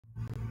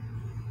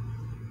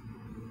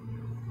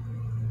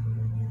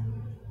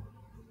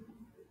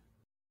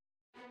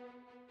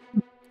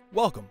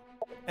Welcome,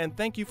 and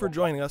thank you for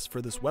joining us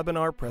for this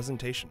webinar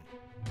presentation.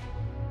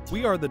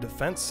 We are the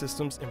Defense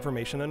Systems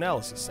Information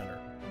Analysis Center,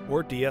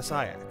 or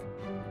DSIAC,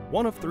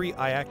 one of 3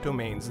 IAC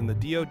domains in the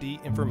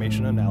DoD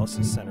Information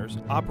Analysis Centers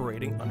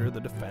operating under the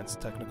Defense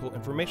Technical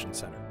Information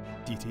Center,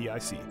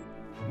 DTIC,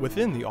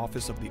 within the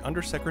Office of the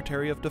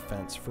Undersecretary of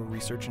Defense for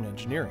Research and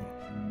Engineering.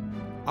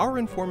 Our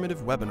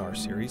informative webinar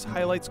series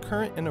highlights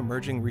current and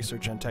emerging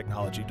research and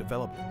technology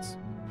developments.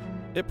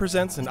 It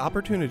presents an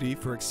opportunity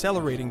for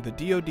accelerating the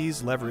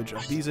DoD's leverage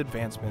of these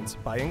advancements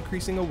by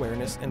increasing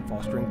awareness and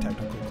fostering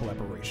technical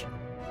collaboration.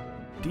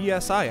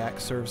 DSIAC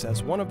serves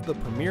as one of the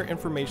premier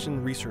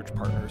information research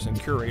partners and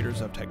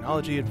curators of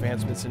technology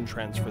advancements and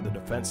trends for the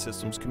defense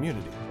systems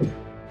community.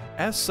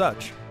 As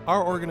such,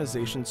 our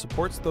organization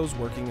supports those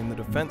working in the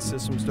defense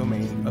systems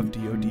domain of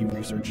DoD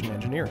research and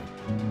engineering.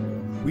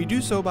 We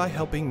do so by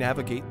helping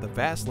navigate the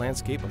vast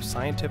landscape of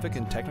scientific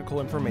and technical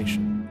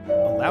information,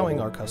 allowing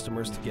our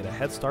customers to get a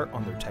head start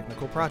on their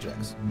technical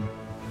projects.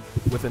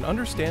 With an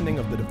understanding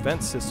of the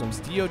defense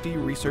systems DoD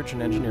research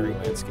and engineering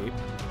landscape,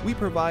 we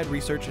provide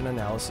research and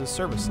analysis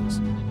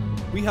services.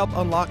 We help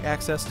unlock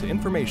access to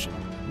information,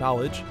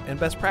 knowledge, and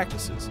best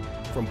practices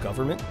from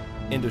government,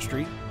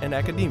 industry, and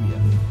academia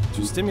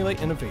to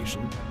stimulate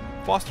innovation,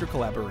 foster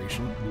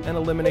collaboration, and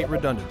eliminate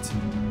redundancy.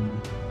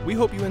 We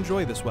hope you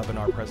enjoy this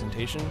webinar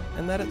presentation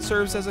and that it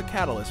serves as a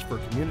catalyst for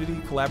community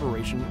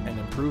collaboration and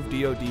improved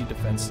DoD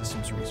defense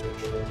systems research.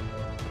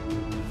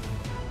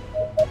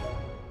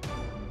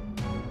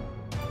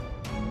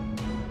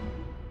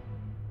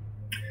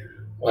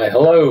 Well,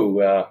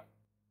 hello,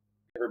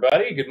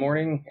 everybody. Good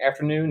morning,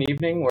 afternoon,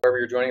 evening, wherever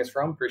you're joining us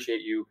from.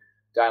 Appreciate you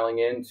dialing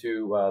in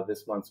to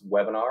this month's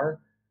webinar.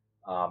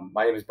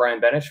 My name is Brian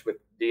Benish with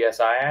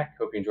DSIAC.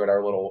 Hope you enjoyed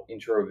our little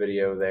intro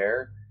video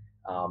there.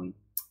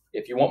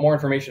 If you want more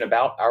information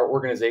about our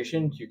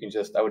organization, you can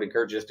I would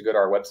encourage you just to go to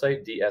our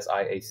website,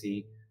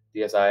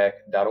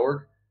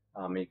 DSIAC.org.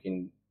 You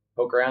can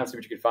poke around, see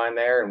what you can find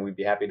there, and we'd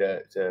be happy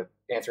to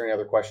answer any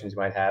other questions you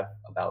might have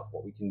about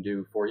what we can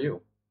do for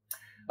you.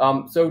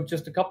 So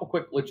just a couple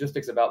quick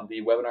logistics about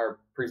the webinar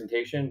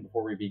presentation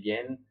before we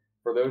begin.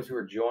 For those who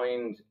are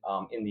joined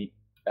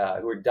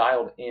who are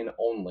dialed in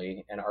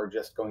only and are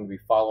just going to be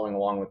following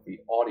along with the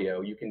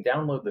audio, you can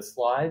download the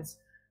slides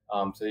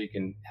so you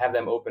can have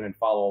them open and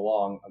follow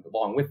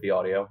along with the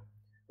audio.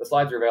 The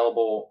slides are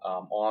available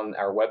on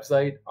our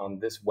website on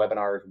this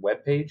webinar's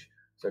webpage.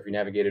 So if you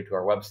navigated to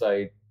our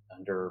website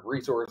under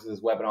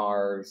resources,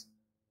 webinars,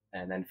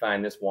 and then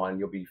find this one,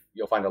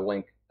 you'll find a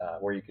link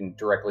where you can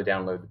directly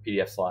download the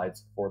PDF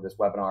slides for this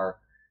webinar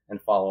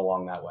and follow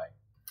along that way.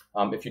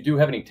 If you do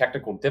have any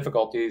technical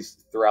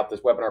difficulties throughout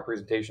this webinar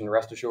presentation,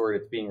 rest assured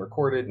it's being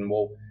recorded, and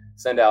we'll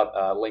send out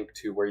a link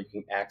to where you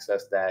can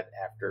access that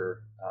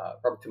after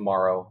probably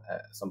tomorrow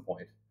at some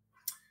point.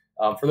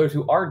 For those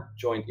who are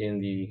joined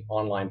in the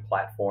online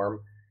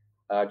platform,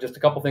 just a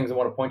couple things I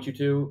want to point you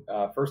to.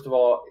 First of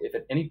all, if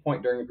at any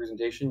point during the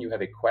presentation you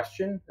have a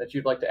question that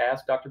you'd like to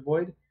ask Dr.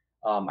 Boyd,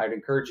 I'd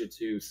encourage you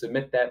to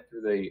submit that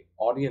through the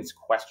audience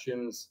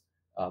questions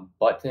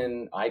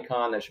button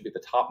icon that should be at the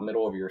top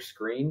middle of your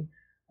screen.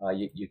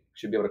 You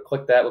should be able to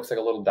click that. It looks like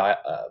a little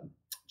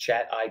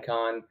chat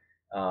icon.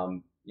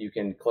 You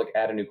can click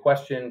add a new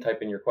question,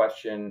 type in your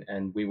question,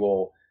 and we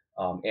will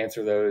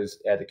answer those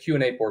at the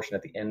Q&A portion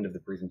at the end of the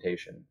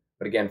presentation.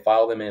 But again,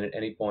 file them in at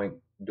any point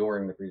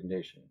during the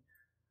presentation.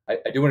 I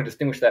do want to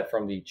distinguish that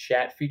from the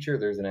chat feature.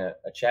 There's a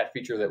chat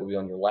feature that will be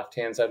on your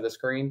left-hand side of the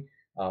screen.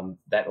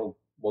 That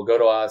will go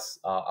to us.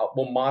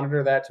 We'll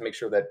monitor that to make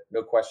sure that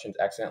no questions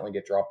accidentally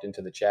get dropped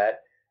into the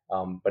chat.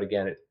 But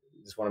again,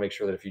 just want to make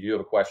sure that if you do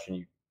have a question,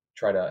 you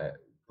try to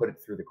put it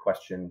through the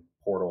question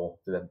portal,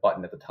 through that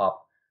button at the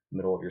top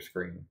middle of your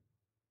screen.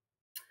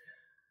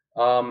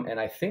 And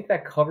I think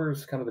that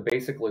covers kind of the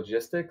basic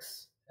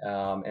logistics.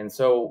 And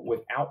so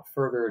without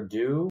further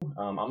ado,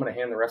 I'm going to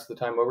hand the rest of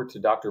the time over to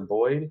Dr.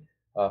 Boyd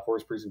for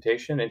his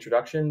presentation,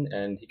 introduction,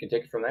 and he can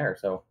take it from there.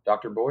 So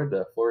Dr. Boyd,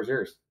 the floor is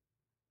yours.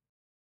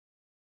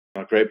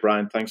 Great,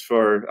 Brian. Thanks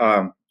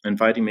for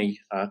inviting me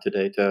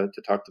today to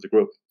talk to the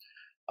group.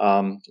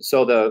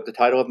 So the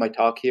title of my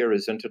talk here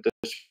is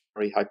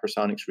Interdisciplinary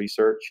Hypersonics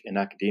Research in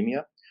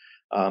Academia.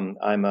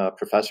 I'm a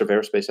professor of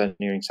aerospace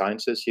engineering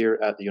sciences here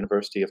at the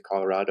University of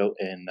Colorado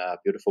in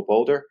beautiful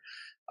Boulder.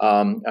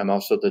 I'm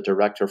also the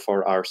director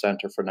for our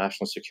Center for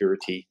National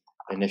Security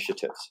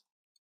Initiatives.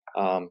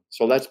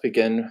 So let's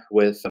begin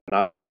with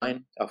an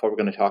outline of what we're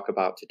going to talk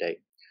about today.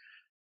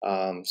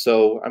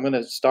 So I'm going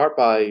to start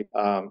by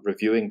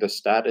reviewing the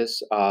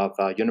status of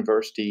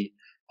university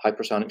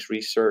hypersonics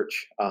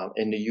research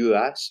in the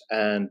US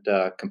and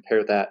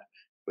compare that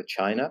with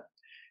China.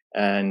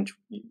 And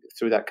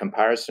through that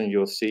comparison,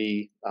 you'll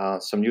see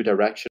some new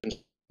directions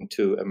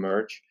to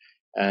emerge.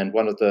 And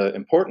one of the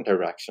important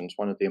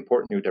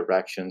new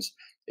directions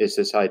is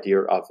this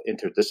idea of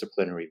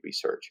interdisciplinary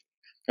research.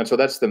 And so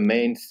that's the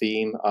main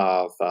theme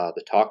of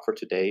the talk for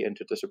today,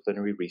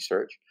 interdisciplinary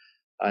research.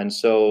 And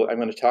so I'm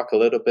going to talk a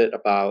little bit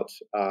about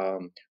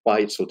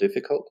why it's so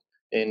difficult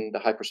in the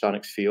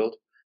hypersonics field,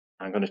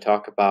 I'm going to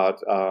talk about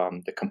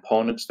the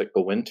components that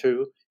go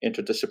into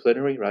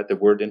interdisciplinary, right? The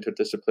word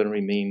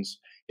interdisciplinary means,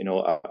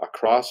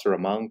 across or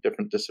among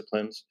different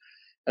disciplines.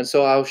 And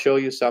so I'll show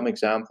you some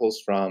examples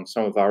from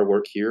some of our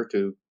work here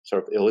to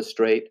sort of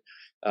illustrate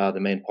the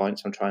main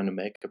points I'm trying to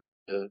make,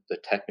 the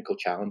technical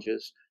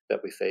challenges that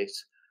we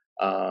face,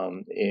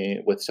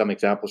 with some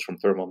examples from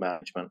thermal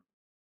management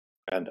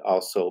and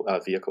also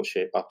vehicle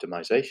shape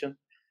optimization,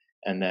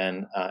 and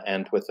then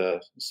end with a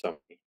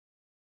summary.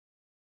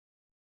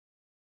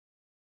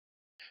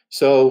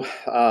 So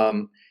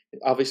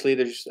obviously,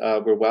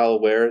 we're well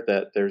aware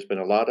that there's been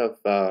a lot of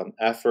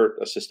effort,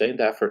 a sustained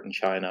effort in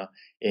China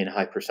in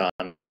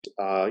hypersonics,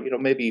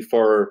 maybe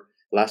for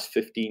the last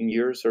 15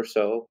 years or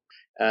so,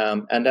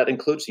 and that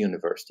includes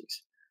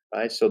universities,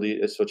 right? So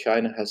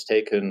China has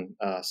taken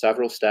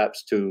several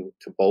steps to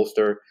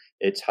bolster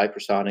its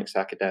hypersonics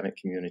academic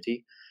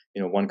community.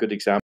 One good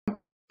example,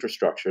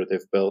 infrastructure. They've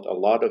built a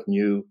lot of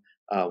new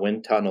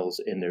wind tunnels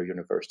in their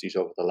universities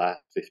over the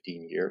last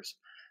 15 years.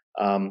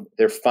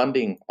 They're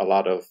funding a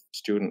lot of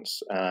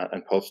students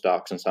and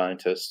postdocs and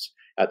scientists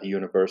at the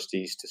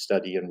universities to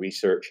study and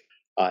research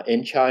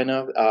in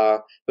China,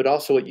 but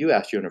also at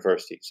US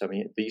universities. I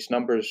mean, these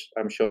numbers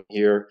I'm showing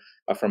here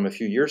are from a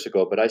few years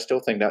ago, but I still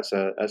think that's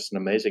an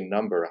amazing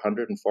number,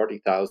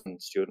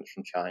 140,000 students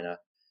from China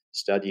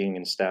studying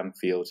in STEM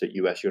fields at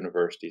US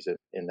universities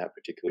in that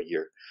particular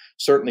year.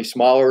 Certainly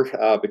smaller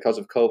because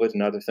of COVID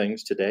and other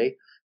things today,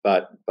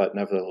 but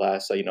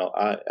nevertheless,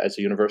 as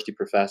a university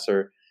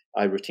professor,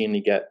 I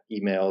routinely get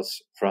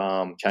emails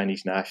from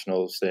Chinese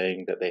nationals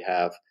saying that they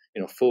have,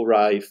 full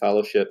ride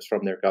fellowships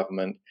from their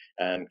government,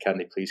 and can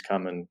they please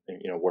come and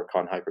work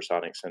on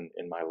hypersonics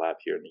in my lab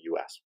here in the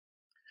U.S.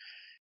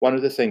 One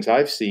of the things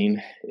I've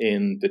seen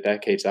in the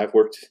decades I've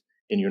worked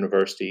in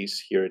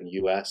universities here in the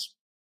U.S.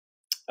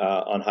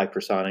 On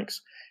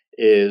hypersonics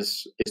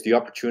is the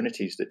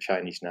opportunities that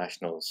Chinese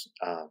nationals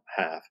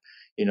have.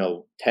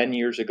 10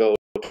 years ago,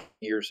 20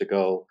 years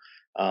ago,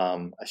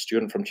 a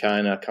student from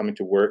China coming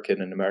to work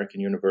in an American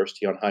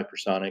university on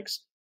hypersonics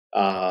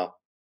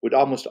would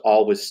almost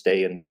always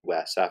stay in the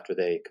US after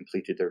they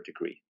completed their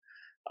degree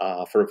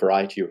for a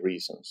variety of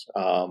reasons.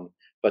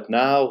 But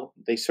now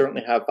they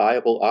certainly have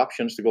viable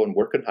options to go and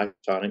work in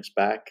hypersonics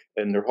back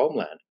in their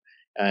homeland,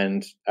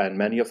 and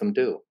many of them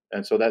do.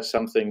 And so that's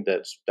something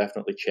that's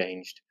definitely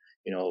changed,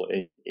 in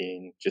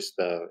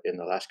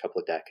the last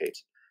couple of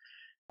decades.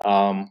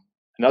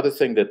 Another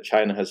thing that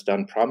China has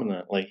done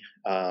prominently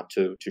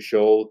to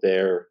show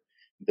their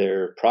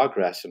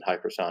progress in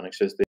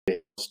hypersonics is they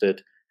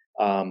hosted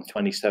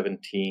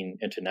 2017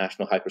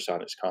 International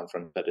Hypersonics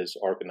Conference that is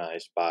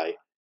organized by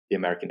the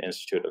American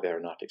Institute of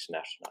Aeronautics and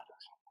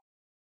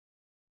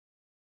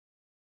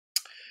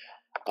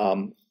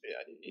Astronautics.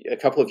 A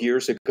couple of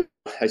years ago,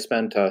 I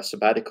spent a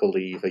sabbatical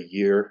leave a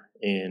year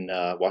in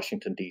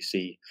Washington,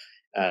 D.C.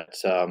 at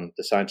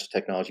the Science and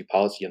Technology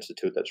Policy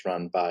Institute that's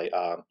run by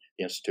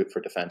the Institute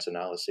for Defense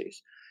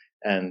Analyses.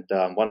 And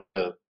one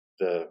of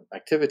the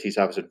activities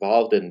I was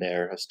involved in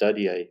there, a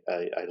study I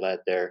led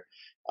there,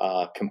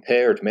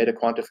 made a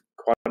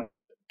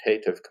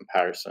quantitative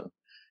comparison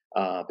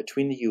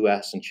between the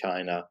US and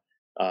China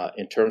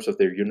in terms of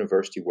their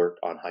university work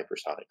on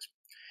hypersonics.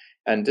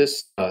 And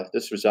this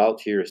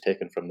result here is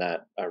taken from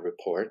that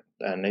report,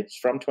 and it's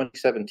from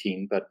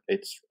 2017, but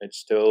it's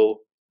still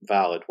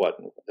valid.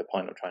 The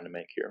point I'm trying to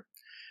make here.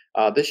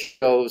 This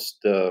shows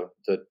the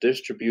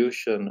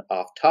distribution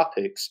of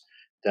topics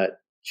that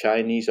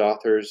Chinese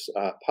authors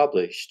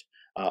published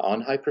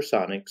on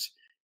hypersonics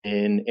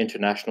in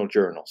international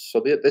journals.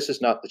 So this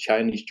is not the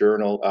Chinese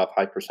Journal of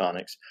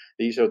Hypersonics.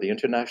 These are the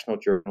international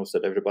journals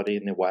that everybody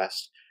in the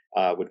West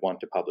would want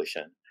to publish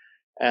in.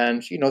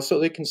 And so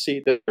they can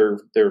see that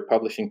they're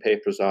publishing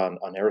papers on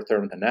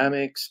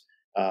aerothermodynamics,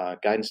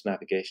 guidance,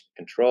 navigation,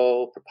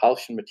 control,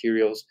 propulsion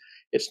materials.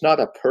 It's not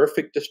a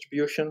perfect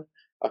distribution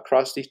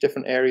across these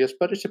different areas,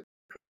 but it's a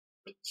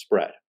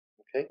spread.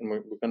 Okay, and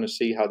we're going to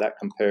see how that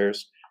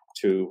compares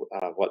to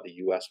what the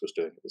U.S. was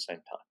doing at the same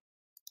time.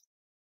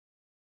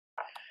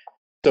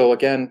 So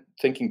again,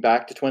 thinking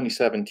back to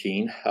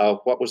 2017,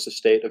 what was the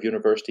state of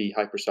university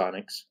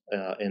hypersonics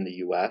in the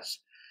U.S.?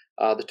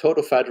 The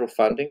total federal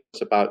funding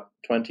was about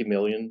 $20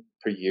 million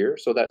per year.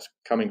 So that's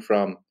coming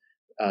from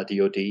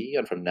DOD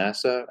and from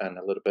NASA and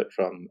a little bit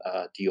from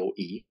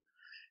DOE.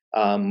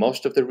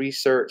 Most of the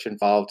research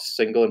involved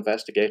single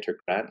investigator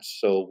grants.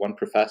 So one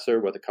professor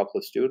with a couple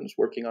of students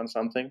working on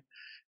something.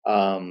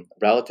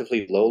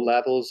 Relatively low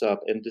levels of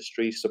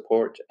industry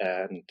support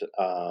and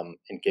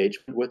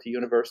engagement with the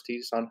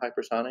universities on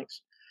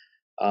hypersonics.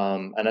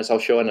 And as I'll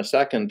show in a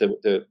second,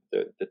 the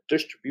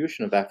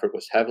distribution of effort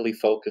was heavily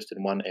focused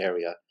in one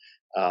area,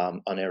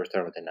 on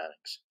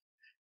aerothermodynamics.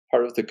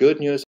 Part of the good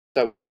news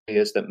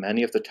is that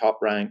many of the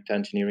top-ranked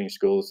engineering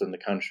schools in the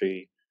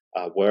country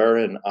were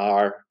and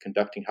are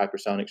conducting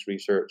hypersonics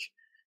research.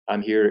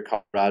 I'm here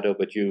at Colorado,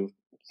 but you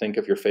think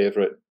of your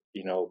favorite,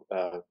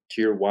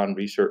 tier 1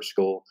 research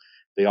school.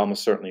 They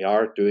almost certainly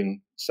are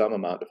doing some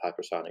amount of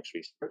hypersonics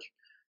research.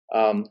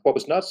 What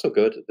was not so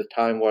good at the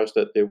time was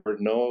that there were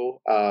no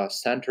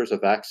centers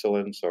of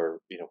excellence, or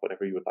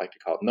whatever you would like to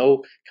call it,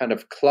 no kind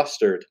of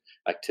clustered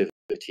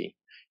activity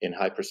in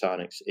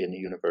hypersonics in the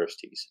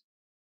universities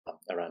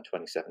around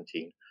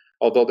 2017.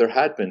 Although there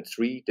had been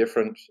 3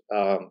 different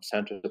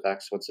centers of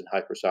excellence in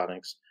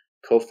hypersonics,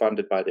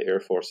 co-funded by the Air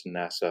Force and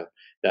NASA,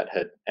 that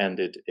had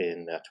ended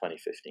in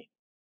 2015.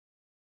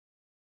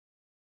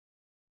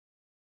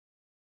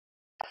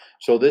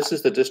 So this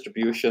is the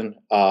distribution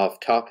of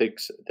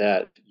topics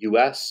that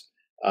U.S.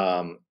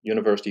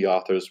 University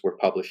authors were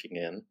publishing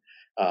in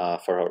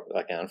for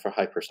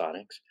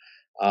hypersonics.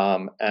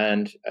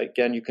 And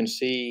again, you can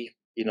see,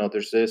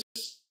 there's this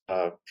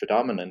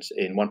predominance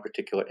in one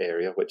particular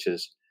area, which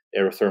is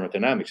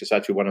aerothermodynamics. It's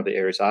actually one of the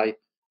areas I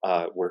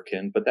work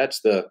in, but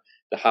that's the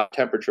high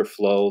temperature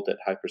flow that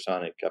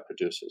hypersonic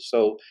produces.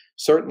 So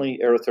certainly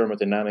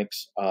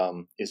aerothermodynamics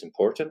is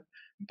important,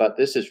 but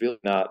this is really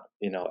not,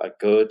 a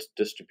good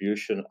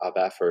distribution of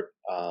effort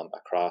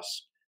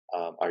across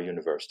our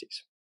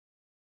universities.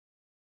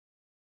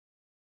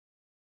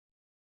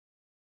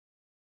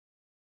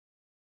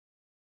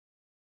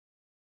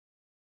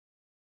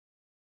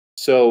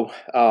 So,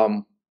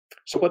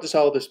 so what does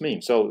all of this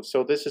mean? So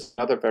this is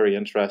another very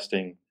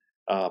interesting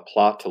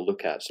plot to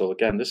look at. So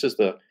again, this is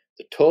the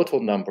total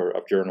number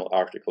of journal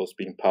articles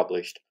being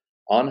published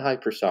on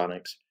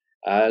hypersonics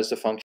as a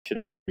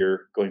function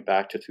year going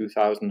back to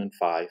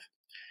 2005.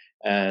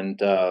 And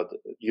the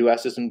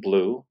U.S. is in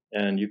blue,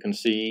 and you can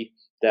see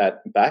that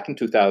back in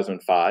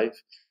 2005,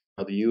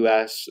 the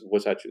U.S.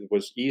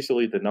 was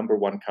easily the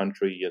 #1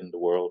 country in the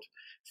world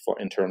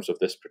in terms of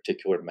this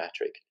particular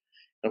metric.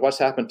 And what's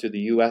happened to the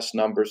U.S.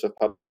 numbers of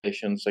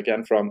publications?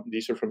 Again,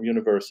 these are from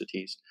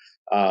universities.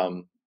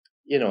 In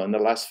the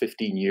last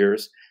 15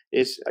 years,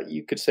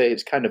 you could say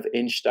it's kind of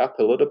inched up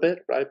a little bit,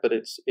 right? But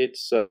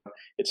it's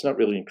not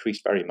really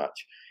increased very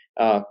much.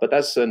 But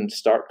that's in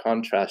stark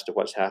contrast to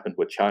what's happened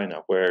with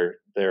China, where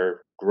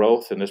their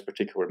growth in this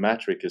particular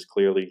metric is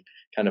clearly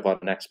kind of on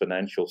an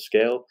exponential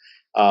scale.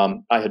 I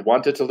had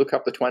wanted to look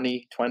up the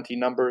 2020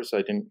 numbers.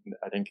 I didn't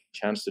get a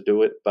chance to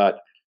do it, but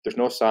there's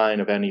no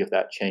sign of any of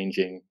that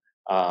changing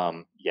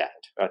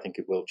yet. I think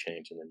it will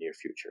change in the near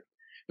future.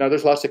 Now,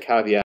 there's lots of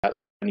caveats to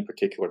any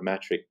particular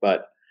metric,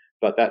 but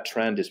that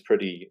trend is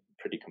pretty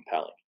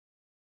compelling.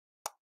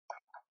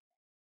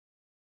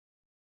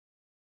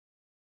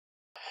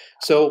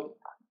 So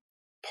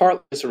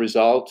partly as a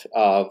result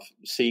of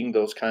seeing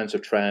those kinds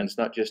of trends,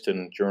 not just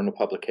in journal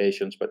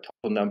publications, but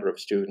total number of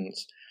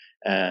students,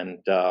 and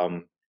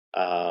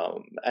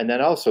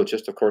then also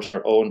just, of course,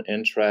 our own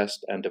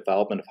interest and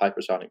development of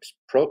hypersonics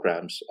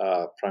programs,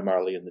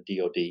 primarily in the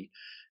DoD,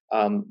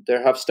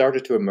 there have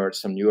started to emerge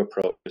some new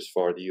approaches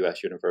for the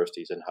U.S.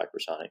 universities in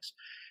hypersonics.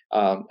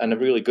 And a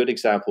really good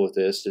example of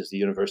this is the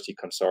University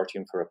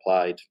Consortium for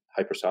Applied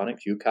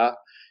Hypersonics, UCA,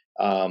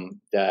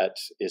 that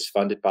is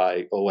funded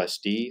by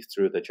OSD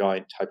through the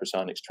Joint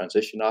Hypersonics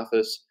Transition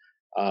Office.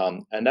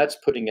 And that's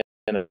putting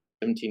in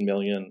 $17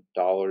 million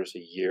a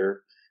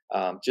year.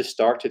 Just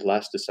started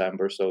last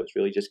December, so it's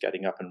really just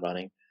getting up and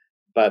running.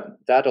 But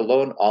that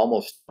alone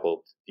almost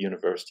doubled the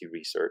university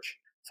research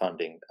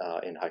funding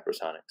in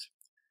hypersonics.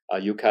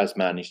 UCA is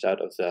managed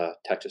out of the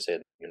Texas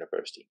A&M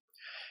University.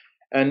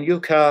 And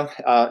UCA,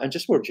 and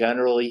just more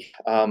generally,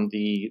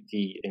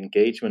 the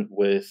engagement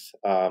with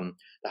the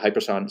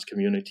hypersonics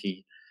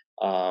community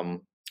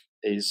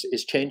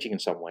is changing in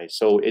some ways.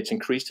 So it's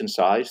increased in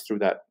size through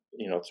that,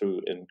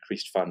 through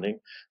increased funding,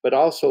 but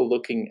also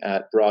looking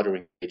at broader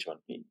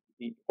engagement.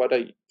 What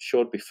I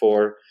showed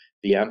before,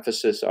 the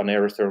emphasis on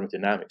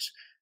aerothermodynamics.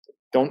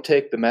 Don't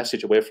take the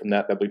message away from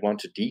that we want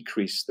to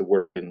decrease the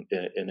work in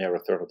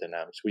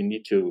aerothermodynamics. We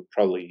need to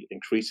probably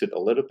increase it a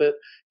little bit,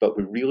 but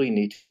we really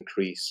need to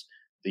increase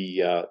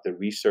the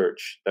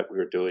research that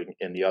we're doing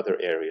in the other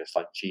areas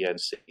like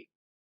GNC,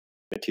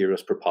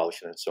 materials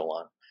propulsion, and so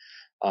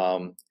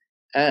on.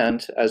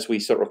 And as we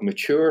sort of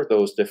mature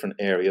those different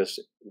areas,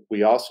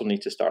 we also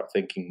need to start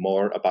thinking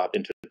more about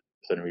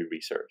interdisciplinary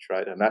research,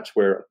 right? And that's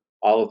where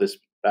all of this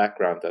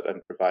background that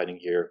I'm providing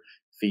here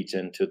feeds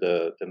into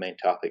the main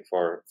topic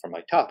for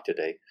my talk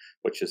today,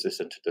 which is this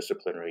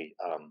interdisciplinary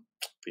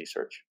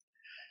research.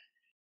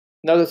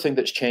 Another thing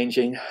that's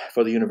changing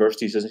for the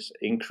universities is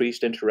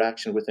increased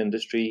interaction with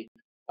industry,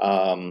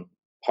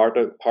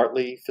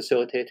 partly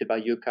facilitated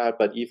by UCA,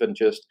 but even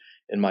just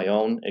in my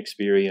own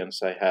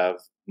experience, I have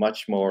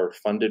much more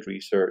funded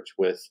research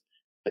with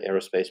the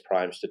aerospace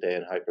primes today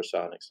in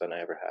hypersonics than I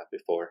ever have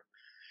before.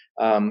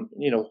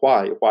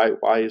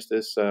 Why is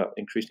this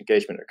increased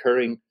engagement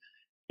occurring?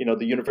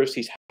 The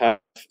universities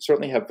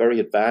certainly have very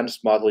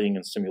advanced modeling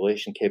and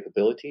simulation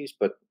capabilities,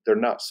 but they're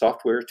not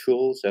software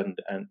tools, and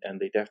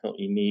they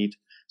definitely need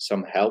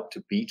some help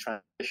to be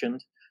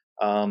transitioned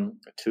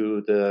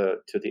to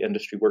the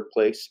industry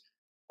workplace.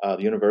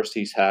 The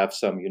universities have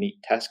some unique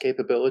test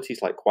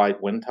capabilities like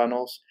quiet wind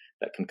tunnels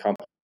that can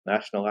complement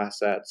national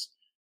assets.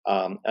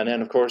 And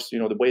then, of course,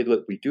 the way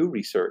that we do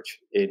research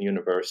in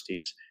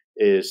universities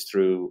is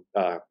through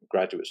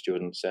graduate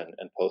students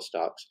and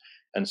postdocs.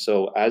 And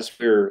so as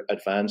we're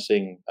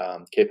advancing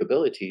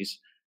capabilities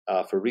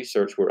for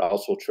research, we're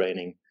also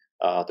training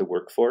the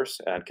workforce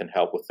and can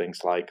help with things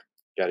like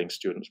getting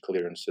students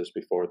clearances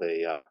before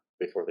they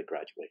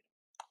graduate.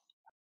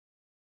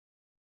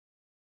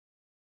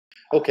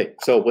 Okay,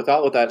 so with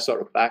all of that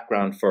sort of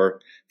background for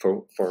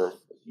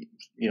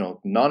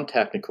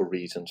non-technical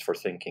reasons for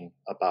thinking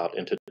about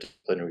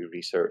interdisciplinary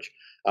research,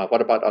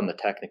 what about on the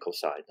technical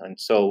side? And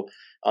so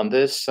on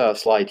this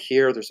slide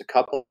here, there's a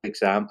couple of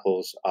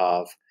examples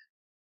of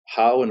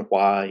how and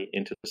why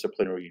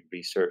interdisciplinary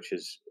research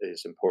is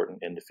important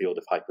in the field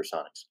of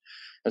hypersonics.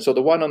 And so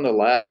the one on the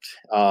left,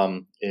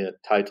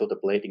 titled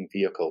 "Ablating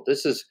Vehicle,"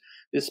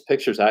 this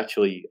picture is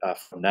actually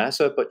from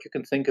NASA, but you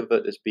can think of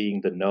it as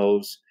being the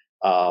nose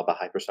of a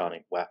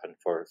hypersonic weapon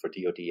for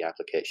DoD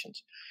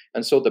applications.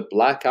 And so the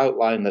black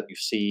outline that you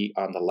see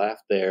on the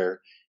left there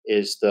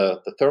is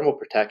the thermal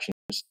protection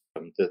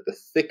system, the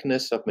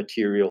thickness of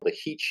material, the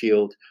heat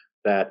shield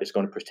that is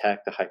going to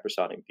protect the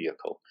hypersonic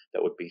vehicle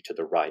that would be to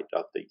the right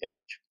of the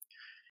image.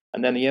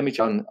 And then the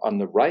image on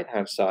the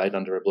right-hand side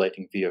under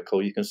ablating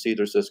vehicle, you can see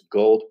there's this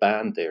gold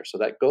band there. So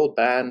that gold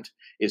band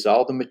is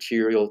all the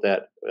material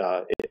that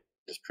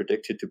is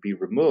predicted to be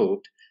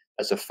removed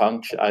as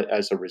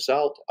a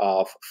result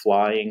of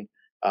flying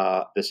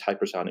this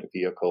hypersonic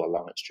vehicle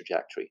along its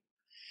trajectory.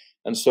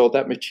 And so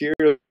that material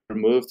is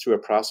removed through a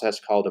process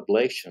called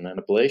ablation. And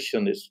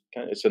ablation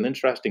it's an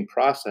interesting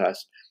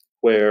process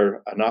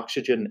where an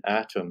oxygen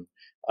atom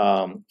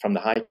from the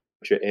high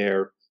temperature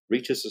air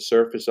reaches the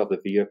surface of the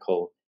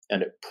vehicle,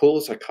 and it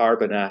pulls a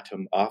carbon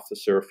atom off the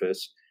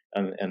surface,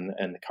 and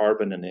the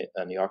carbon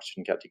and the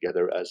oxygen get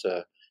together as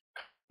a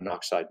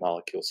monoxide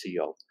molecule,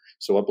 CO.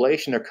 So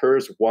ablation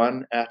occurs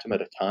one atom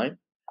at a time,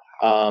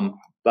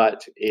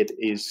 but it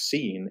is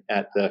seen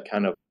at the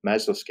kind of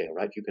mesoscale,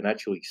 right? You can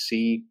actually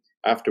see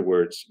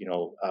afterwards,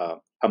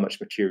 how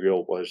much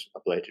material was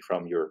ablated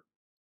from your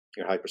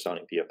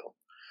hypersonic vehicle.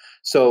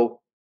 So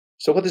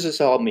what does this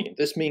all mean?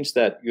 This means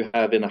that you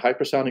have in a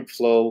hypersonic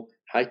flow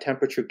high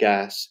temperature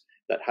gas.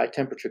 That high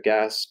temperature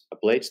gas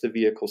ablates the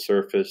vehicle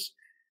surface.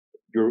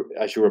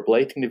 As you're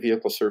ablating the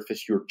vehicle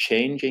surface, you're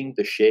changing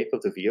the shape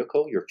of the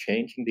vehicle. You're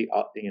changing the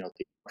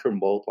outer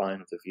mold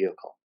line of the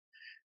vehicle,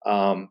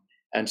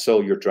 and so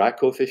your drag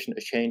coefficient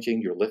is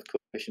changing. Your lift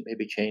coefficient may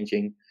be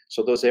changing.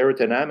 So those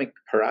aerodynamic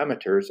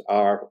parameters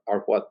are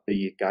what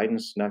the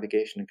guidance,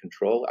 navigation, and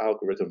control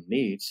algorithm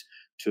needs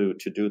to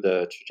do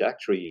the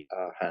trajectory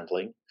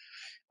handling.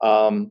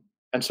 And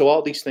so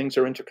all these things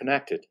are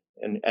interconnected,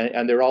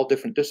 and they're all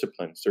different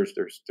disciplines.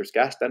 There's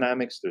gas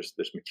dynamics. There's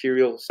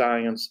material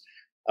science.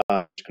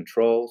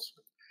 Controls.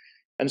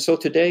 And so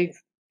today,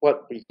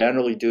 what we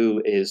generally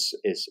do is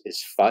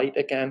fight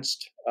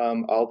against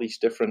all these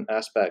different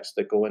aspects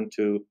that go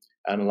into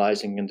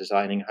analyzing and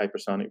designing a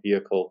hypersonic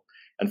vehicle.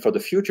 And for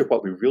the future,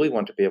 what we really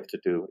want to be able to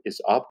do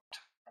is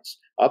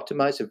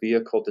optimize a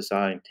vehicle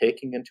design,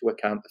 taking into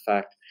account the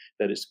fact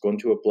that it's going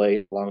to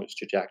ablate along its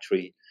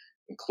trajectory,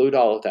 include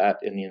all of that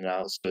in the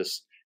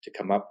analysis to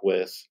come up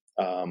with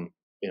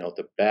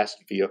the best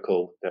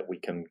vehicle that we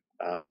can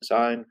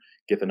design,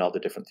 given all the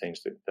different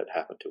things that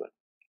happen to it.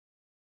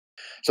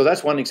 So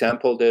that's one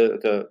example.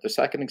 The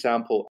second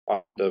example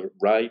on the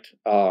right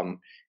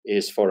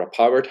is for a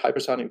powered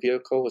hypersonic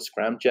vehicle, a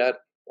scramjet,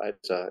 right?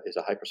 Is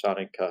a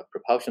hypersonic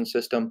propulsion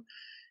system.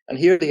 And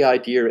here the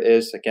idea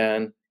is,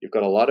 again, you've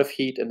got a lot of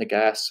heat in the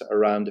gas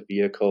around the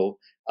vehicle.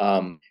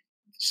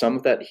 Some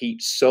of that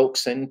heat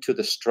soaks into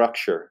the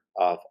structure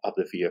of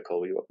the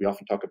vehicle. We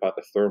often talk about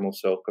the thermal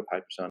soak of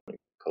hypersonic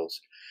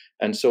vehicles.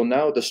 And so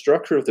now the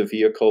structure of the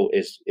vehicle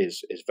is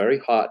very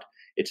hot.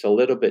 It's a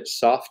little bit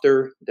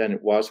softer than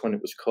it was when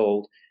it was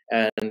cold,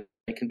 and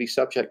it can be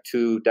subject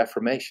to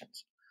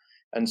deformations.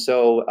 And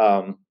so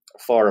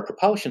for a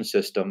propulsion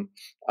system,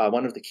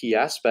 one of the key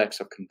aspects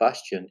of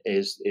combustion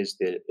is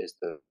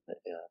the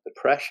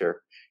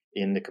pressure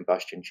in the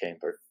combustion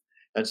chamber.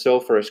 And so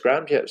for a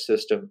scramjet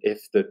system,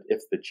 if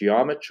the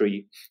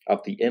geometry of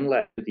the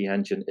inlet of the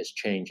engine is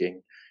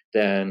changing,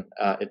 then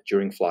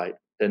during flight,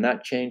 then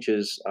that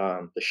changes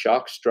the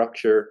shock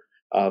structure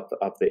of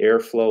the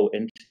airflow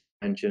into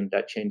the engine.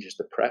 That changes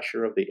the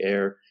pressure of the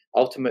air.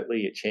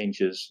 Ultimately, it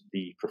changes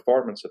the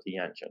performance of the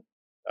engine,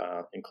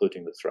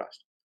 including the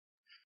thrust.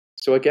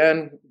 So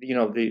again,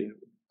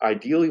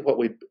 ideally, what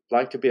we'd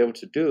like to be able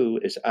to do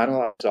is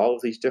analyze all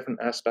of these different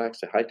aspects: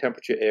 the high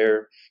temperature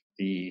air,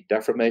 the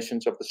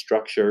deformations of the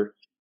structure,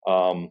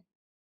 the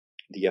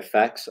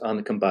effects on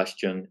the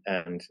combustion,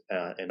 and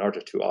in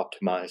order to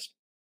optimize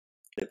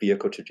the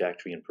vehicle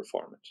trajectory and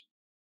performance.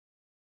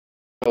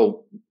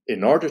 So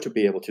in order to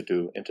be able to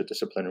do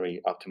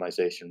interdisciplinary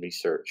optimization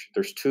research,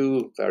 there's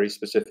two very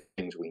specific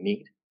things we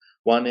need.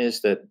 One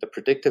is that the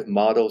predictive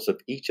models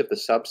of each of the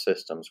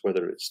subsystems,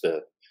 whether it's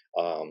the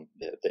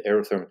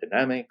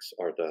aerothermodynamics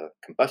or the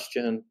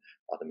combustion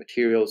or the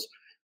materials,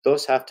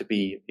 those have to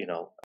be,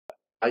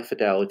 high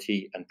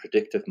fidelity and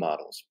predictive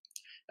models.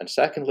 And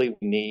secondly,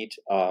 we need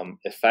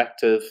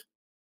effective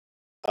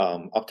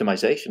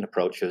optimization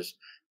approaches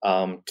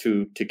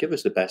to give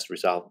us the best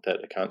result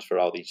that accounts for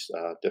all these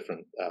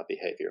different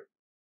behavior.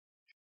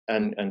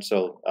 And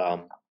so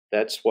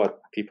that's what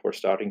people are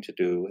starting to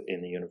do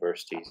in the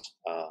universities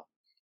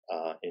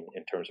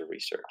in terms of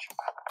research.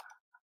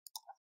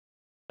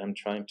 I'm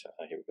trying to,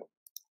 here we go.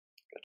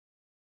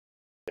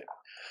 Okay.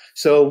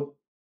 So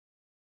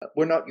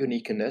we're not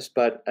unique in this,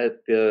 but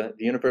at the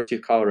University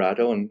of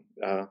Colorado, and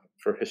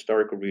for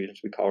historical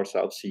reasons, we call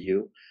ourselves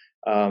CU,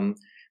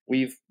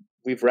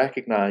 we've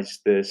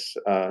recognized this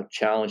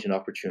challenge and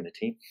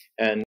opportunity,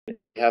 and we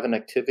have an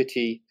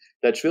activity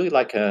that's really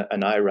like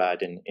an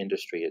IRAD in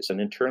industry. It's an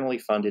internally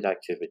funded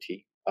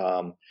activity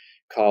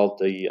called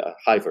the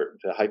HyVIRT,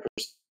 the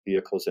Hypersonic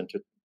Vehicles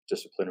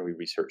Interdisciplinary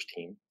Research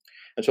Team.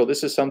 And so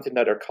this is something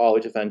that our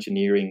College of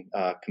Engineering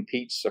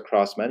competes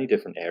across many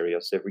different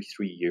areas every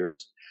 3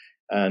 years.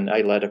 And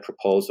I led a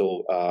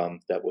proposal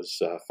that was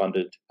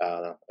funded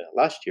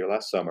last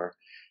summer,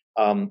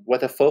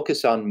 with a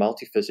focus on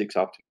multi-physics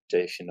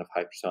optimization of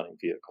hypersonic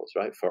vehicles,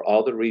 right? For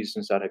all the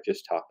reasons that I've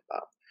just talked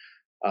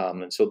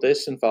about. And so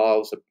this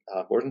involves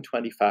more than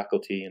 20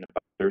 faculty and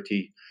about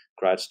 30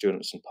 grad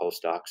students and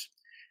postdocs.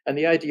 And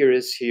the idea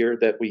is here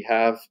that we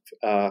have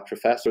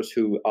professors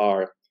who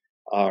are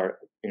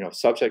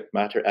subject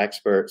matter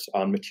experts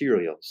on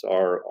materials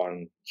or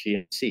on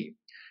GNC.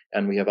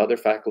 And we have other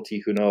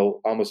faculty who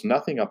know almost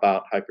nothing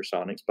about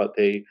hypersonics, but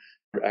they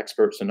are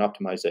experts in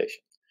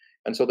optimization.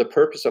 And so the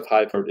purpose of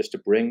HyVIRT is to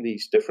bring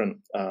these different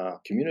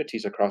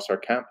communities across our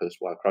campus,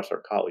 well, across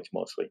our college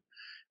mostly,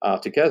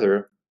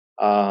 together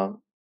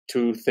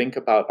to think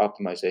about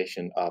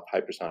optimization of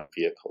hypersonic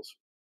vehicles.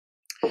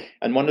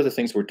 And one of the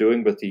things we're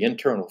doing with the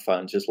internal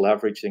funds is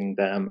leveraging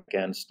them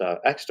against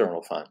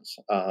external funds,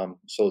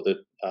 so that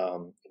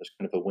it's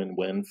kind of a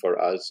win-win for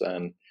us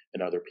and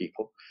other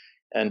people.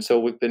 And so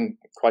we've been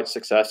quite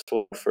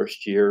successful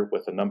first year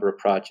with a number of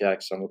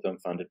projects, some of them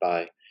funded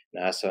by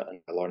NASA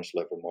and Lawrence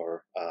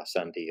Livermore,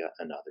 Sandia,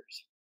 and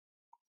others.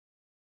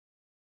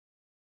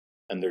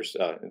 And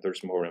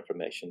there's more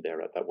information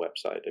there at that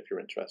website if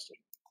you're interested.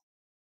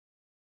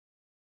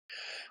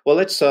 Well,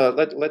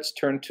 let's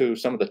turn to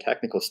some of the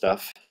technical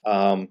stuff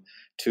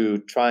to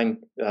try and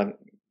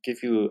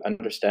give you an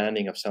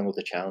understanding of some of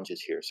the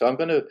challenges here. So I'm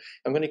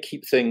going to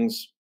keep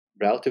things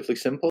relatively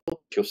simple.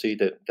 You'll see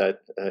that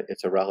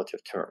it's a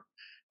relative term.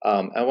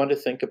 I want to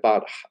think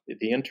about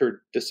the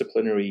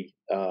interdisciplinary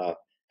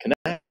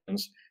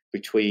connections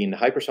between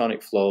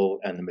hypersonic flow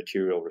and the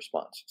material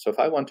response. So if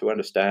I want to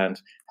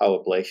understand how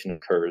ablation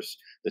occurs,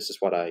 this is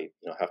what I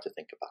have to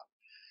think about.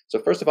 So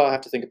first of all, I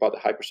have to think about the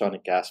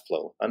hypersonic gas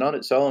flow. And on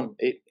its own,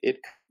 it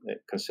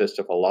consists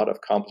of a lot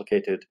of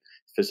complicated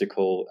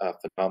physical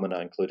phenomena,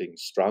 including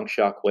strong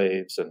shock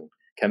waves and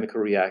chemical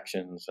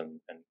reactions and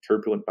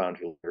turbulent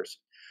boundary layers.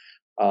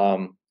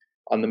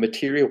 On the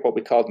material, what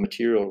we call the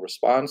material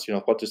response,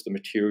 what does the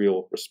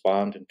material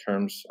respond in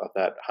terms of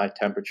that high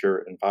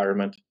temperature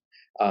environment?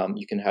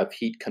 You can have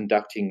heat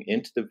conducting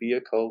into the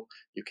vehicle.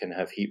 You can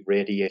have heat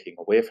radiating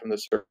away from the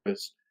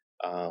surface.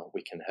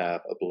 We can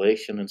have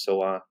ablation and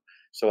so on.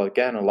 So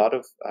again, a lot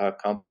of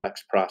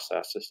complex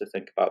processes to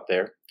think about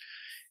there.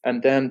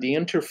 And then the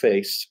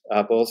interface,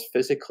 both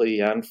physically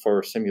and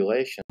for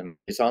simulation,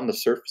 is on the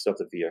surface of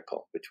the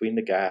vehicle between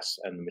the gas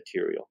and the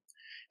material.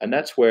 And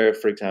that's where,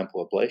 for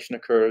example, ablation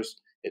occurs.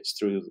 It's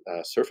through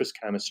surface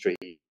chemistry.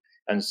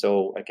 And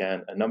so,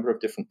 again, a number of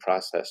different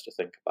processes to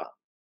think about.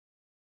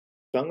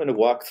 So I'm going to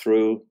walk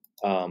through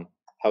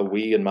how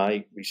we in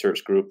my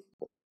research group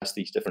address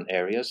these different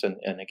areas.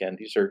 And again,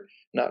 these are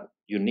not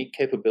unique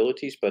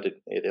capabilities, but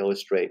it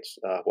illustrates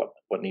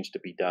what needs to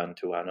be done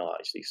to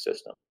analyze these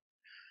systems.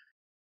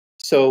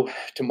 So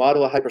to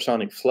model a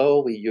hypersonic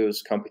flow, we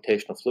use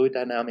computational fluid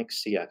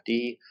dynamics,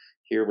 CFD.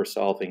 Here we're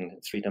solving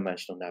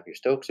three-dimensional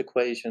Navier-Stokes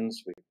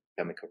equations. We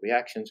have chemical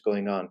reactions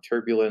going on,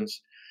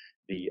 turbulence.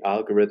 The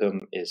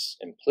algorithm is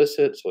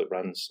implicit, so it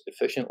runs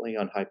efficiently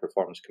on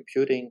high-performance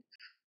computing.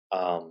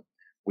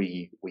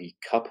 We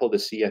couple the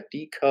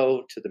CFD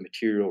code to the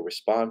material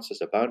response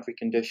as a boundary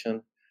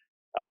condition.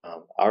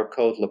 Our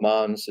code, Le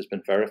Mans, has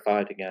been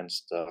verified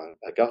against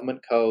government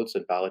codes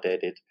and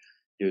validated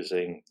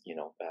using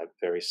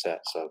various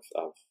sets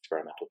of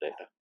experimental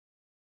data.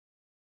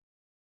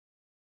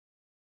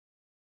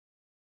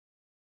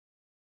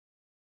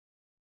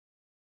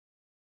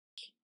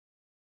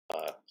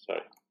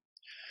 Sorry.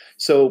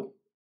 So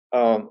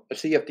a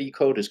CFD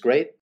code is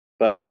great,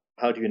 but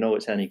how do you know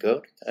it's any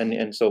good?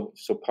 And so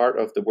part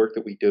of the work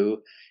that we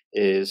do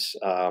is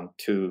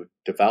to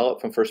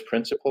develop from first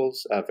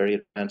principles very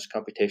advanced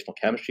computational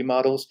chemistry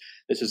models.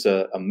 This is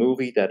a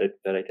movie that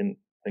I didn't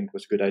think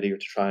was a good idea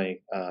to try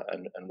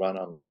and run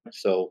on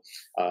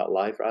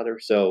live rather.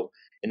 So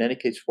in any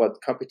case, what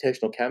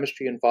computational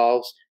chemistry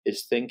involves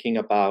is thinking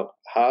about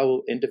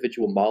how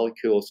individual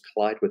molecules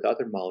collide with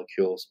other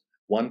molecules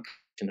one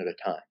at a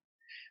time.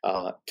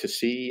 To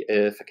see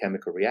if a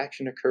chemical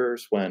reaction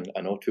occurs when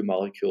an O2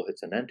 molecule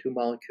hits an N2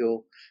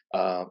 molecule,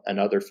 and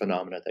other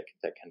phenomena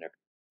that can occur.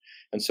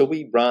 And so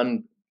we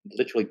run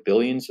literally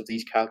billions of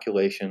these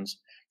calculations.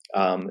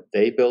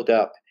 They build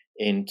up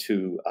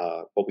into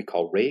what we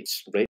call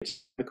rates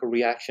chemical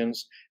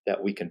reactions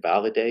that we can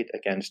validate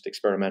against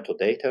experimental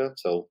data.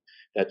 So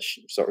that's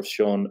sort of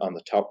shown on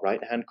the top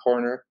right-hand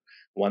corner.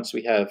 Once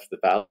we have the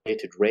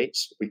validated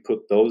rates, we put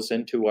those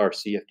into our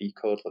CFD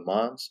code Le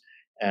Mans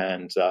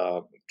and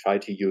try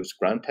to use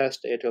ground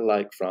test data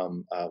like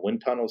from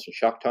wind tunnels and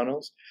shock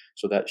tunnels.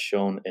 So that's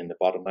shown in the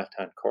bottom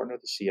left-hand corner,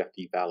 the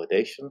CFD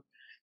validation.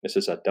 This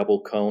is a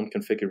double cone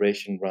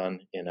configuration run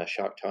in a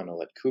shock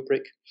tunnel at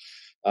Kubrick.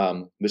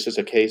 This is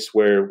a case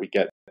where we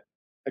get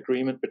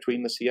agreement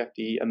between the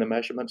CFD and the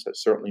measurements.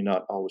 That's certainly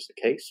not always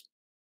the case.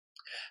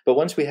 But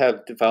once we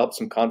have developed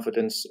some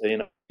confidence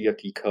in our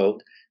CFD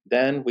code,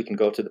 then we can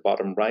go to the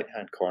bottom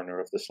right-hand corner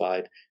of the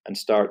slide and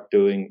start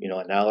doing,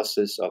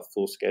 analysis of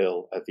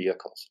full-scale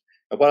vehicles.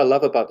 And what I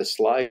love about the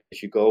slide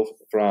is you go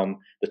from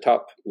the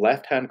top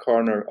left-hand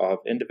corner of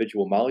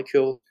individual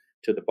molecules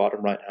to the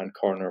bottom right-hand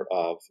corner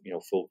of,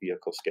 full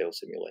vehicle scale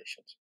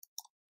simulations.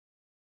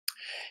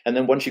 And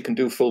then once you can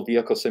do full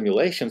vehicle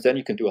simulations, then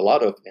you can do a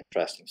lot of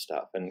interesting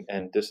stuff.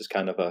 And this is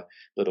kind of a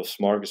little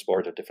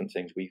smorgasbord of different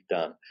things we've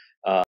done.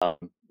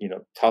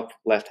 Top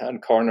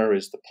left-hand corner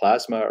is the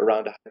plasma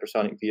around a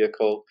hypersonic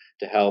vehicle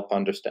to help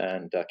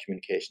understand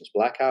communications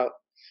blackout.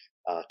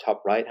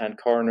 Top right-hand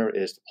corner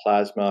is the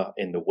plasma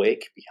in the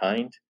wake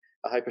behind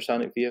a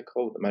hypersonic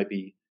vehicle that might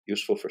be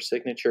useful for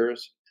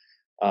signatures.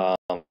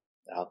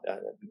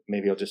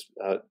 Maybe I'll just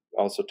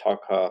also talk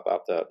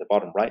about the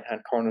bottom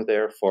right-hand corner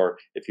there for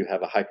if you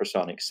have a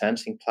hypersonic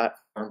sensing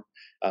platform,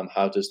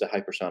 how does the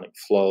hypersonic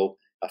flow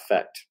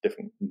affect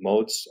different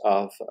modes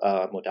of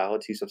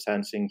modalities of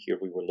sensing. Here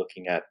we were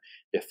looking at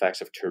the effects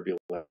of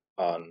turbulence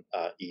on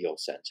EO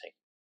sensing.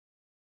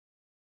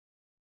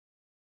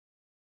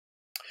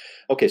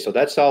 Okay, so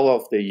that's all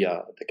of the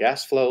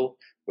gas flow.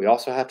 We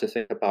also have to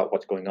think about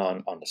what's going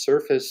on the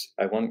surface.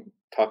 I won't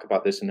talk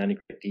about this in any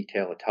great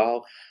detail at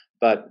all,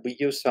 but we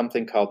use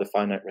something called the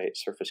finite rate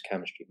surface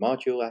chemistry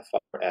module,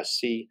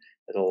 FRSC,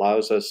 that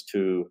allows us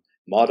to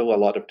model a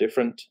lot of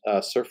different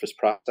surface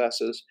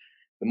processes.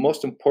 The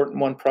most important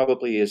one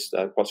probably is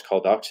what's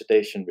called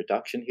oxidation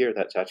reduction here.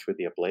 That's actually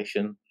the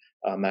ablation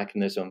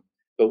mechanism.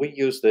 But we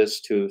use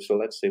this so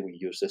let's say we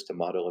use this to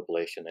model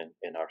ablation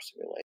in our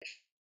simulation.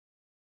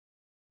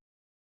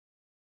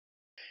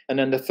 And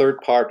then the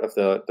third part of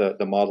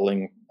the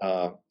modeling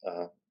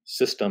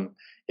system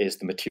is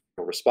the material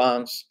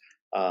response.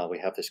 We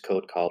have this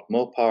code called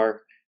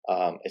MOPAR.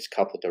 It's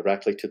coupled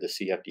directly to the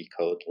CFD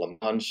code Le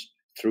Mans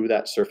through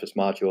that surface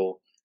module.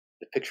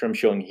 The picture I'm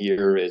showing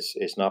here is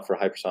not for a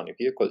hypersonic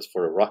vehicle. It's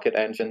for a rocket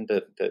engine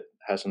that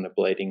has an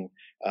ablating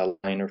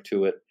liner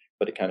to it,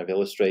 but it kind of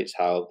illustrates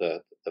how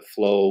the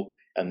flow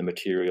and the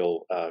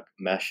material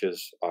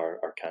meshes are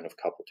kind of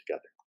coupled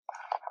together.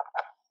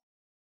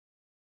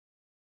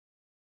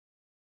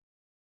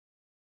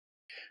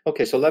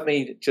 Okay, so let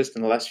me just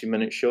in the last few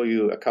minutes show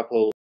you a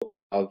couple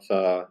of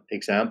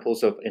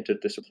examples of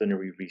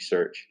interdisciplinary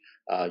research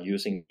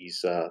using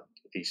these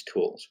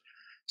tools.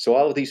 So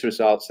all of these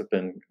results have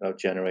been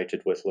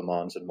generated with Le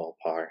Mans and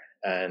MOPAR.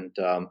 And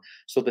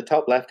so the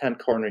top left-hand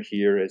corner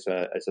here is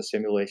a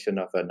simulation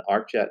of an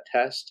ArcJet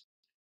test,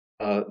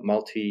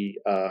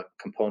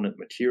 multi-component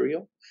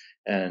material.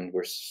 And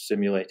we're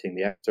simulating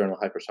the external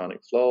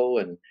hypersonic flow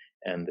and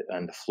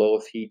the flow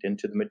of heat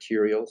into the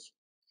materials.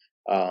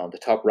 The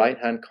top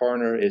right-hand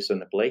corner is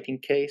an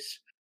ablating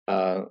case.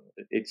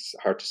 It's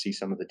hard to see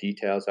some of the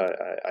details,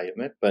 I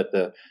admit, but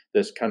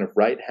this kind of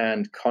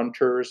right-hand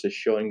contours is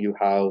showing you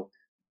how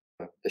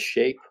the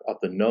shape of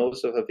the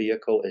nose of a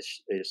vehicle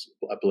is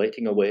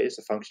ablating away as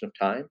a function of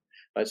time.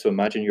 Right? So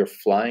imagine you're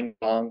flying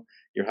along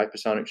your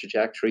hypersonic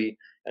trajectory,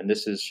 and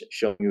this is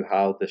showing you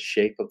how the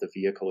shape of the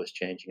vehicle is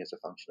changing as a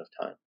function of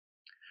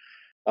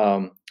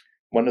time.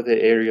 One of the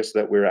areas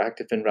that we're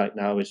active in right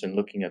now is in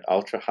looking at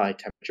ultra-high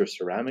temperature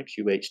ceramics,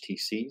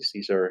 UHTCs.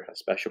 These are a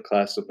special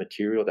class of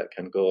material that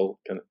can go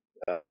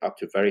up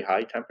to very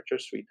high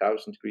temperatures,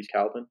 3000 degrees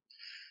Kelvin.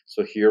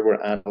 So here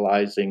we're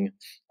analyzing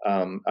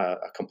a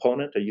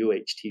component, a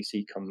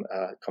UHTC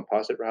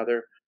composite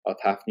rather, of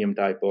hafnium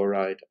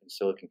diboride and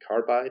silicon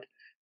carbide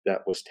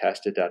that was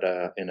tested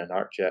in an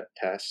ArcJet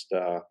test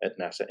at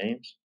NASA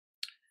Ames.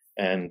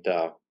 And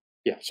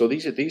so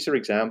these are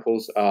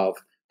examples of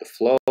the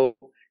flow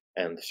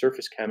and the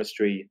surface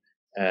chemistry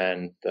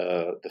and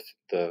the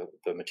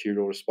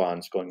material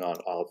response going on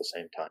all at the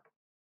same time.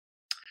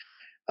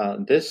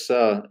 This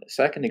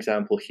second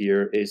example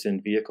here is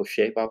in vehicle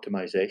shape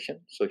optimization.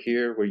 So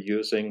here we're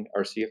using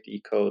our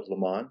CFD code Le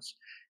Mans,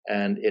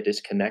 and it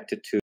is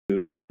connected to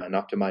an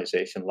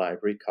optimization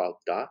library called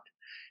DOT.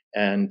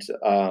 And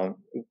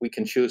we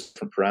can choose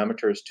different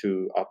parameters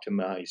to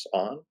optimize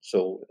on.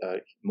 So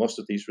most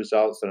of these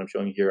results that I'm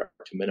showing here are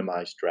to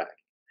minimize drag.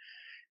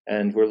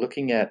 And we're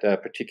looking at a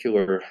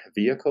particular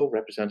vehicle,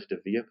 representative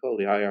vehicle,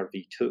 the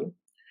IRV2.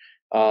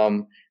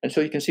 And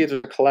so you can see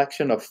there's a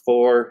collection of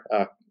four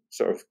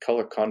sort of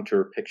color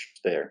contour pictures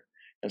there.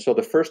 And so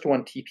the first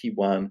one,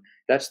 TP1,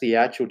 that's the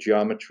actual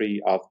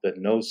geometry of the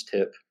nose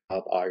tip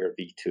of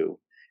IRV2.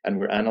 And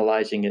we're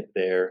analyzing it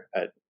there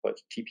at what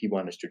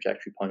TP1 is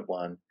trajectory point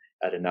 1,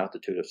 at an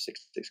altitude of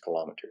 66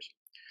 kilometers.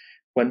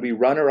 When we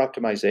run our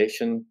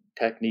optimization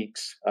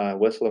techniques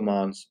with Le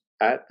Mans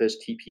at this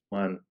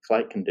TP1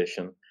 flight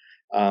condition,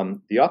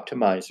 the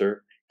optimizer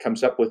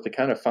comes up with the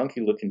kind of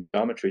funky looking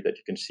geometry that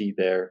you can see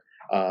there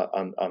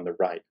on the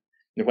right.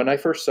 And when I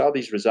first saw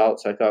these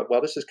results, I thought,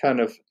 well, this is kind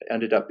of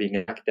ended up being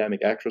an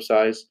academic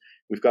exercise.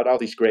 We've got all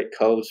these great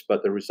codes,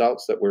 but the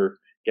results that we're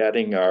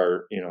getting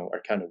are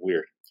kind of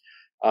weird.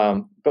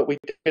 But we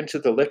dug into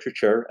the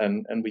literature,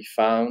 and we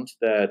found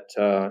that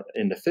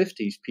in the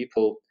 50s,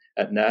 people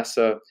at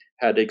NASA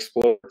had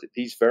explored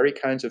these very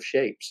kinds of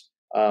shapes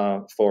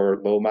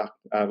for low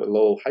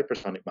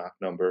hypersonic Mach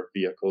number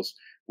vehicles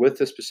with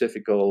the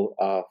specific goal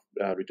of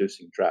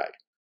reducing drag.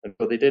 And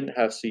so they didn't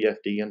have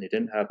CFD and they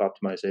didn't have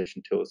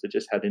optimization tools. They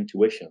just had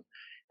intuition,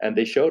 and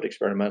they showed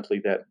experimentally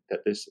that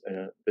this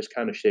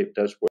kind of shape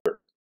does work.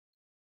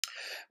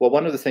 Well,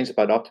 one of the things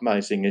about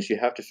optimizing is you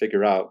have to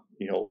figure out,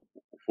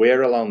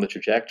 where along the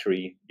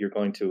trajectory you're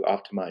going to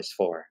optimize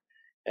for.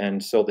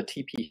 And so the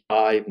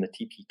TP5 and the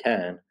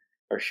TP10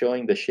 are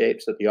showing the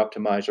shapes that the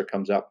optimizer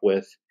comes up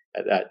with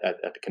at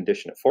the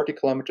condition at 40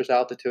 kilometers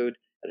altitude,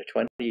 at a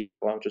 20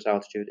 kilometers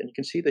altitude. And you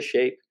can see the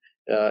shape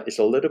is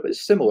a little bit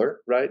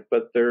similar, right?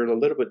 But they're a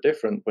little bit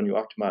different when you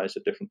optimize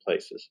at different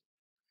places.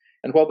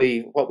 And what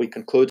we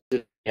concluded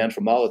in the end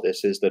from all of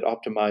this is that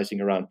optimizing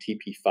around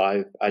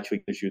TP5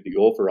 actually gives you the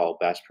overall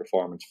best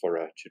performance for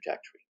a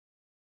trajectory.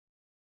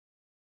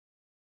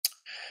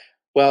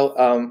 Well,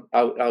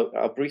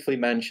 I'll briefly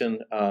mention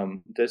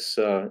this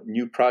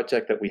new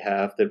project that we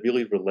have that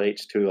really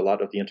relates to a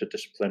lot of the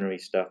interdisciplinary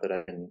stuff that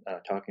I've been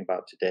talking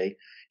about today.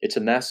 It's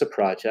a NASA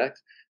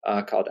project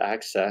called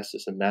ACCESS.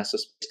 It's a NASA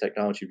Space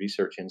Technology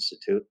Research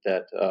Institute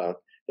that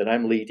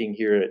I'm leading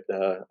here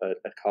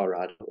at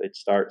Colorado. It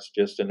starts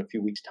just in a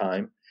few weeks'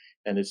 time,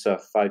 and it's a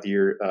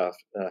 5-year,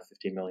 $50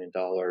 million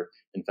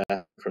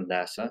investment from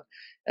NASA.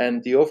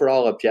 And the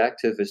overall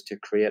objective is to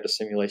create a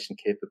simulation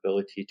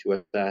capability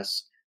to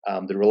assess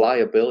the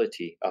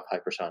reliability of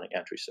hypersonic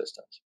entry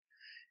systems.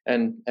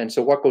 And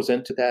so what goes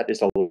into that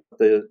is a lot of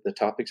the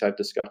topics I've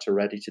discussed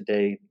already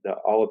today,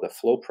 all of the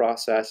flow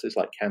processes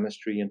like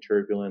chemistry and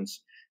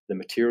turbulence, the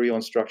material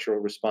and structural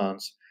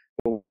response.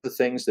 But one of the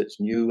things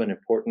that's new and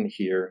important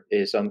here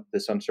is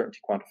this uncertainty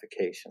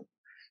quantification.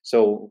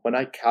 So when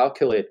I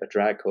calculate a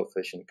drag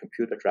coefficient,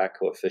 compute a drag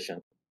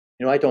coefficient,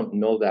 I don't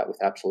know that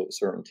with absolute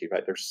certainty,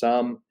 right? There's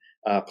some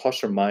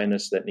plus or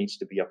minus that needs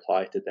to be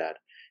applied to that.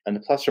 And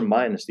the plus or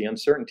minus, the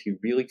uncertainty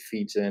really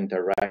feeds in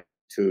direct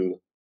to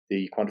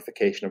the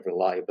quantification of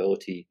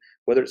reliability,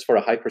 whether it's for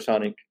a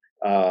hypersonic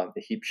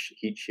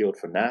heat shield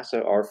for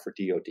NASA or for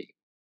DoD.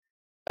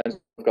 And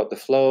we've got the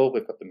flow,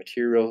 we've got the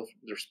material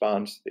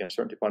response, the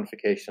uncertainty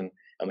quantification,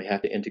 and we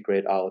have to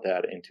integrate all of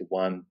that into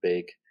one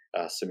big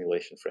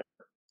simulation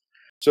framework.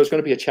 So it's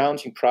going to be a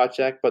challenging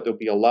project, but there'll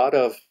be a lot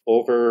of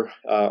overlap,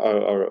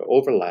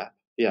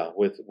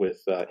 with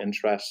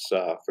interests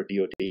for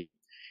DoD.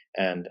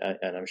 And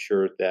I'm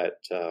sure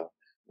that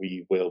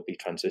we will be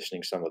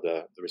transitioning some of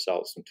the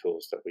results and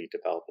tools that we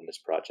develop in this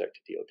project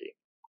to DoD.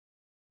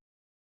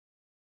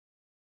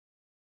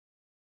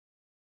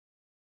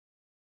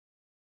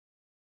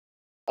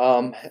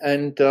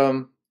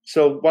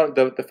 So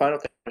the final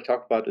thing I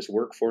talk about is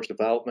workforce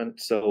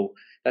development. So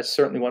that's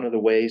certainly one of the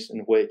ways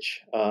in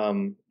which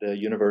the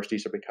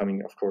universities are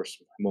becoming, of course,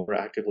 more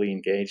actively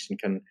engaged and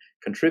can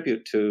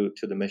contribute to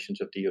the missions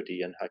of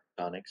DoD and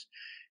hypersonics.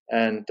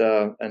 And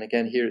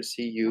again, here at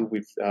CU,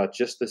 we've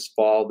just this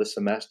fall, this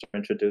semester,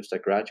 introduced a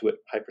graduate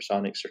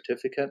hypersonic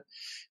certificate.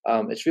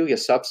 It's really a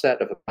subset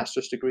of a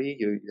master's degree.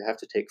 You have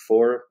to take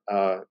 4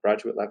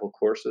 graduate level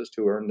courses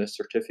to earn this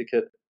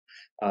certificate.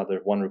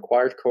 There's 1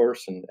 required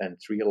course and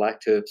 3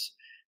 electives.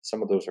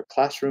 Some of those are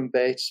classroom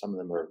based. Some of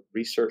them are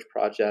research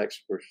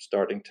projects. We're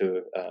starting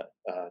to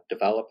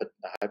develop a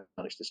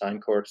hypersonics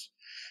design course.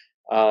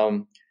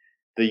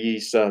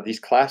 These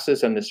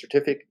classes and the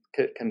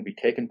certificate can be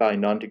taken by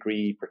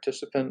non-degree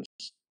participants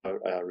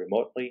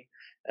remotely.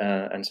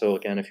 And so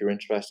again, if you're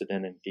interested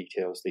in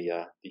details,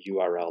 the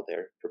URL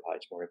there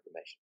provides more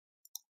information.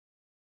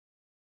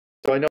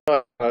 So I know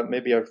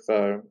maybe I've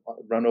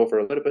run over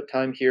a little bit of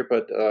time here,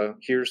 but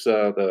here's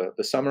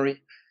the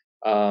summary.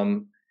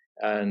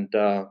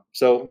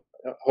 So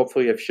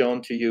hopefully I've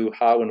shown to you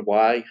how and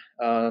why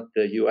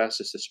the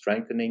U.S. is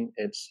strengthening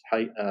its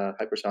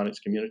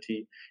hypersonics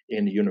community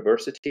in the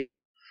university.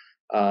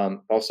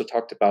 Also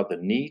talked about the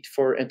need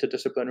for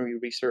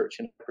interdisciplinary research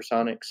in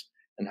hypersonics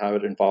and how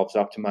it involves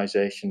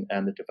optimization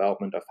and the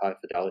development of high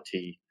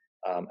fidelity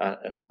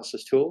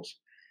analysis tools.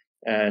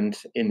 And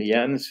in the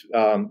end,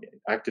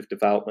 active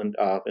development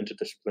of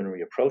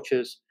interdisciplinary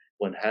approaches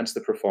will enhance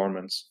the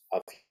performance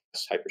of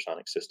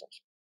hypersonic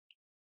systems.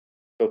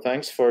 So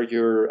thanks for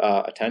your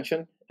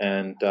attention,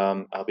 and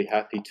I'll be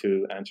happy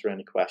to answer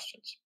any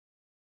questions.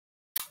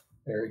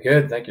 Very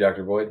good. Thank you,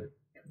 Dr. Boyd.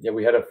 Yeah,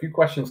 we had a few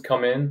questions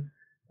come in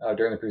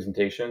during the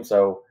presentation,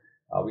 so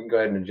we can go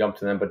ahead and jump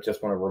to them, but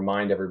just want to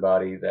remind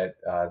everybody that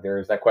there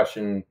is that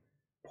question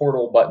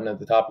portal button at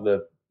the top of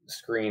the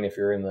screen if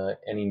you're in the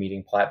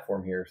AnyMeeting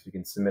platform here, so you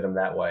can submit them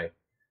that way.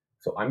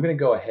 So I'm going to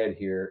go ahead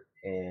here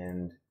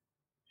and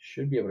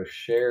should be able to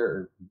share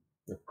or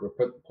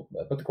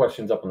put the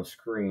questions up on the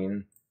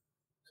screen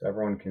so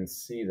everyone can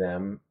see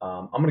them.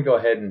 I'm going to go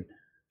ahead and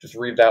just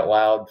read it out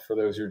loud for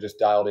those who are just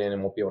dialed in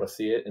and won't be able to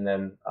see it. And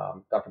then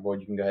Dr. Boyd,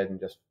 you can go ahead and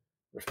just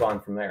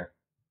respond from there.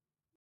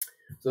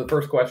 So the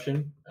first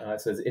question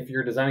says, if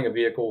you're designing a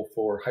vehicle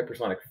for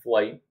hypersonic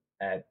flight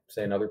at,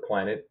 say, another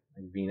planet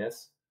like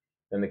Venus,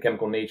 then the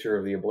chemical nature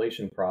of the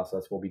ablation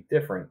process will be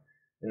different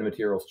and the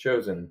materials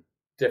chosen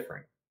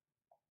different.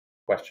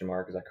 Question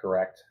mark, is that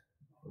correct?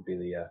 Would be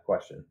the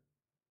question.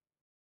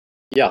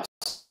 Yes,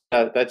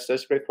 that's a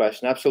great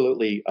question.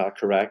 Absolutely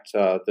correct.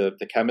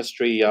 The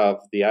chemistry of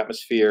the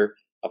atmosphere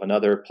of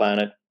another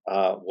planet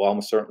will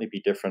almost certainly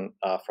be different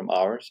from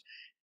ours.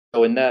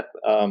 So in that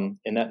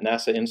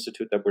NASA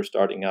Institute that we're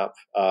starting up,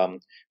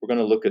 we're going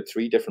to look at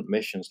 3 different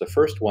missions. The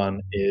first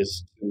one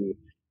is to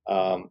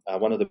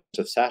one of the moons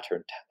of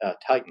Saturn,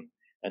 Titan,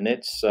 and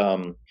its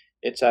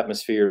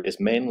atmosphere is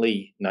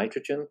mainly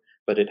nitrogen,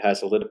 but it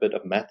has a little bit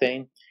of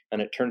methane,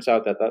 and it turns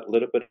out that that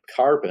little bit of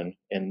carbon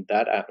in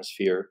that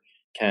atmosphere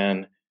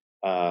can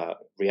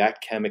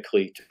react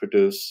chemically to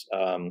produce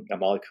a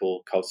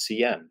molecule called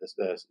CN,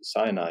 the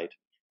cyanide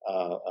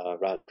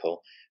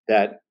radical,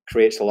 that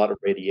creates a lot of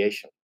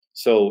radiation.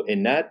 So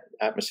in that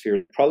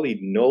atmosphere, probably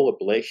no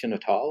ablation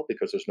at all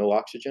because there's no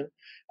oxygen,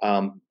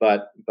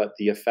 but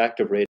the effect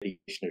of radiation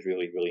is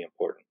really, really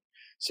important.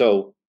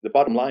 So the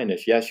bottom line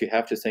is, yes, you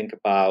have to think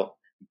about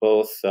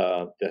both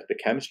the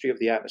chemistry of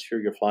the atmosphere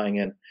you're flying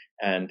in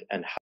and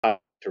how it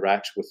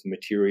interacts with the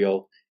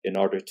material in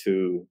order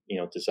to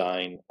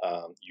design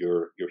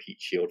your heat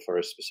shield for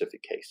a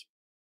specific case.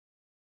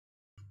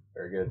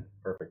 Very good.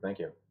 Perfect. Thank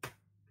you.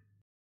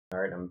 All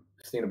right. I'm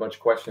seeing a bunch of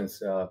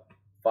questions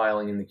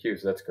filing in the queue,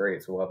 so that's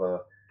great. So we'll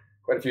have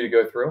quite a few to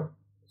go through.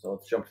 So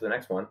let's jump to the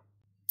next one.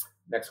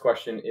 Next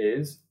question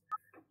is,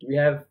 do we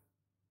have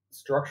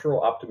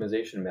structural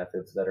optimization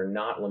methods that are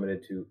not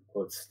limited to,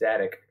 quote,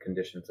 static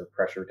conditions of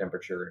pressure,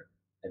 temperature,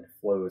 and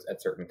flows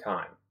at certain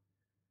time?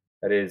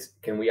 That is,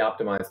 can we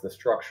optimize the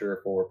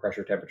structure for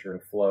pressure, temperature,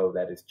 and flow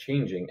that is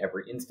changing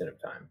every instant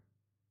of time?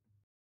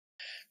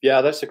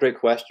 Yeah, that's a great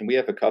question. We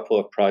have a couple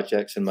of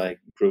projects in my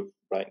group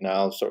right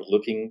now sort of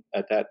looking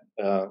at that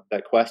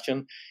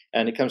question,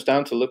 and it comes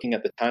down to looking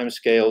at the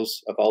timescales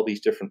of all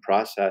these different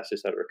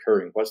processes that are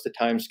occurring. What's the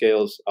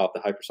timescales of the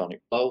hypersonic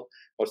flow?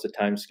 What's the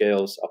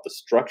timescales of the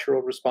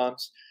structural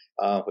response,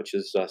 which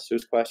is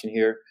Sue's question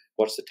here?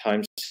 What's the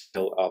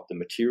timescale of the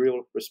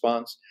material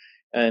response?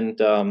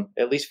 And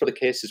at least for the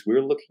cases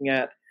we're looking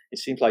at, it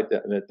seems like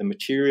the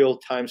material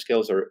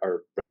timescales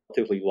are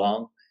relatively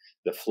long.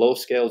 The flow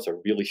scales are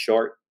really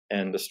short,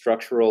 and the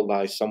structural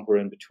lies somewhere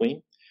in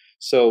between.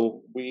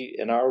 So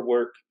in our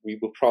work, we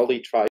will probably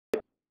try to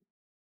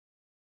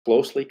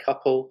closely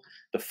couple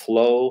the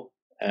flow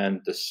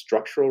and the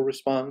structural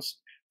response,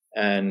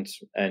 and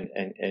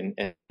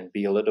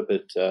be a little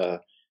bit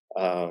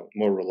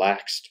more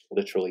relaxed,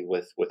 literally,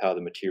 with how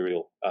the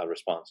material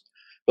responds.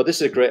 But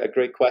this is a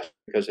great question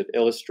because it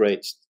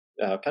illustrates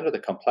kind of the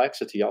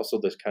complexity, also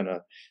this kind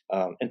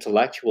of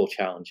intellectual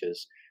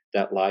challenges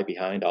that lie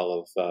behind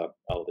all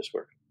of this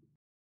work.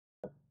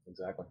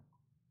 Exactly.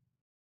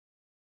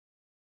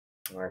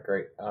 All right,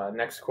 great.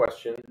 Next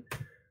question,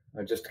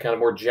 just kind of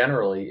more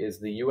generally, is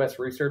the U.S.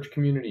 research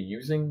community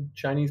using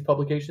Chinese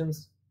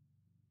publications?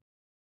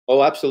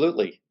 Oh,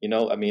 absolutely.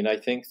 I mean, I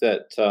think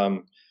that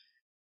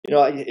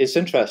it's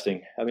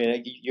interesting. I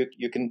mean,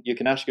 you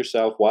can ask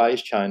yourself, why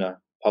is China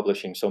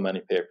publishing so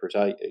many papers?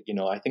 I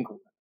think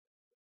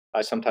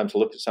I sometimes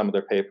look at some of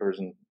their papers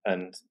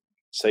and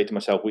say to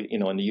myself, in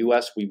the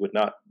U.S. we would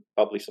not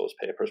publish those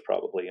papers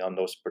probably on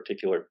those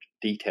particular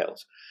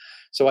details.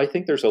 So I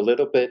think there's a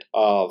little bit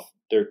of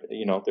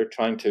they're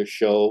trying to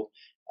show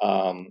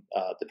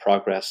the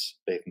progress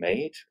they've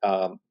made,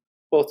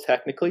 both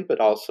technically but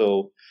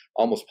also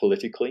almost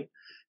politically.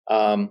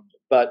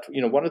 But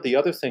one of the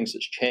other things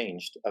that's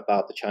changed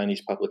about the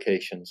Chinese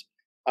publications,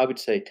 I would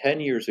say 10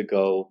 years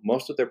ago,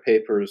 most of their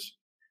papers,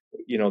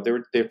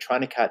 they're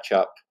trying to catch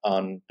up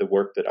on the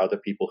work that other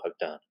people have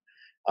done.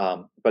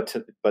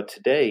 But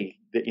today,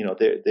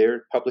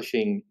 they're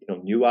publishing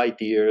new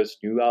ideas,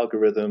 new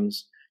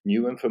algorithms,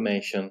 new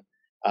information,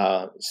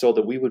 so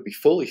that we would be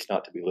foolish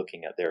not to be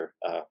looking at their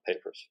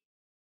papers.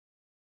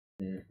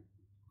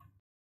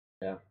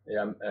 Yeah,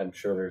 I'm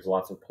sure there's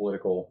lots of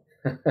political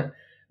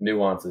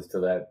nuances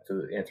to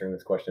answering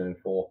this question in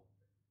full.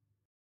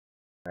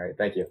 All right,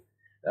 thank you.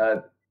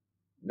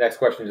 Next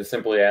question just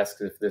simply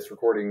asks if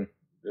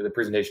the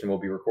presentation will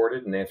be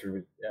recorded, and the answer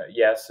is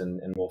yes,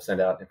 and we'll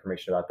send out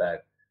information about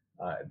that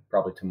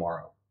probably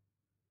tomorrow.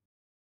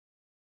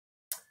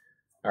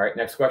 All right,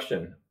 next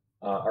question.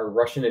 Are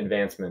Russian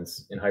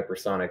advancements in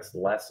hypersonics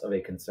less of a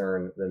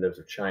concern than those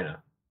of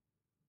China?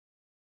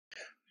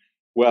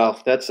 Well,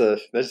 there's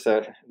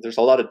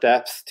a lot of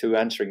depth to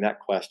answering that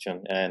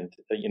question, and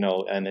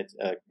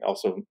it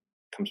also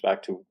comes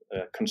back to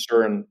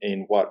concern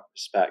in what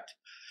respect.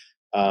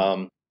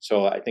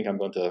 So I think I'm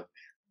going to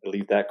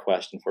leave that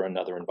question for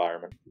another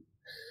environment.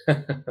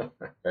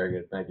 Very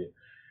good, thank you.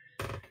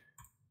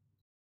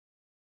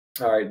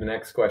 All right, the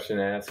next question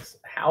asks,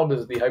 how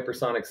does the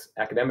hypersonics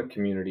academic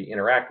community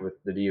interact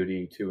with the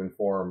DoD to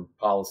inform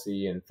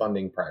policy and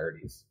funding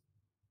priorities?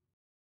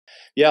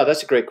 Yeah,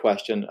 that's a great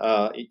question.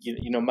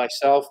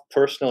 Myself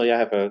personally, I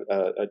have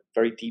a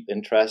very deep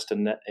interest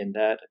in that,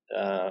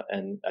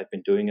 and I've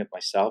been doing it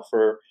myself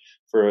for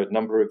a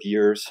number of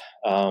years.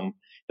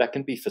 That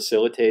can be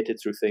facilitated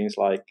through things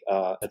like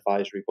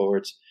advisory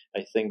boards.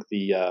 I think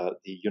the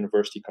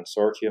university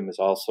consortium is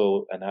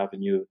also an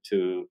avenue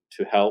to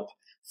help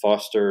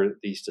foster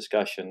these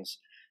discussions.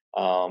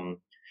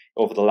 Um,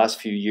 Over the last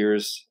few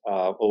years,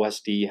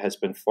 OSD has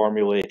been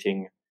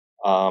formulating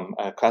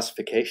a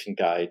classification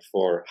guide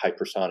for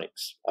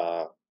hypersonics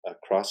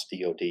across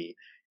DoD,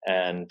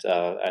 and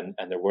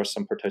there was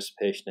some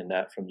participation in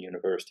that from the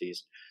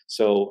universities.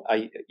 So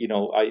I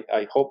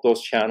hope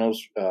those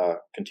channels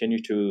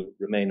continue to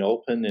remain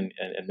open and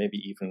maybe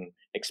even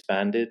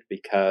expanded,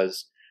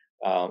 because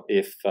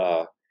if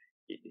the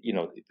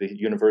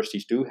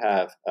universities do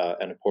have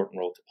an important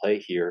role to play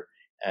here,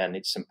 and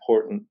it's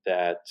important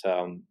that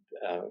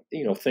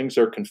things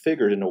are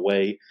configured in a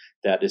way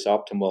that is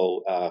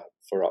optimal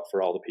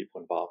for all the people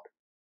involved.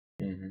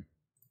 Mm-hmm.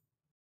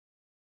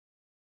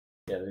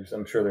 Yeah,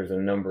 I'm sure there's a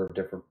number of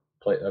different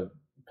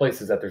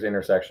places that there's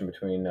intersection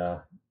between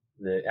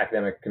the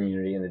academic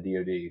community and the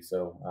DoD.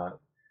 So, and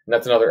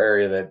that's another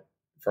area that,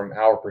 from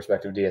our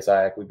perspective,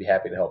 DSIAC, we'd be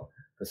happy to help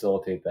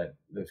facilitate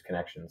those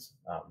connections.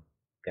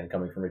 Again,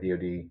 coming from a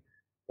DoD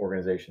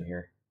organization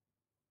here.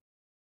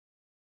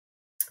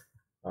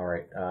 All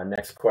right,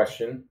 next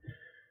question.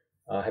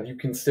 Have you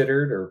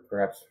considered, or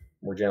perhaps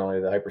more generally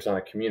the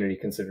hypersonic community,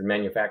 considered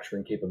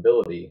manufacturing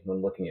capability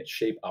when looking at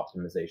shape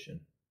optimization?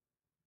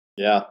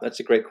 Yeah, that's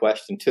a great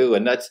question too,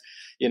 and that's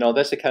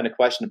the kind of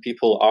question that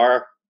people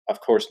are, of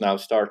course, now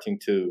starting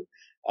to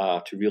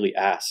really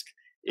ask.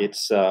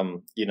 It's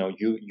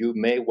you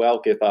may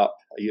well give up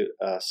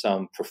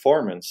some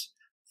performance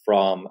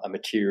from a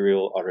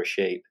material or a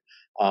shape.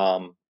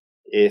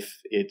 If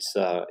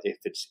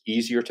it's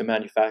easier to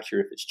manufacture,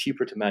 if it's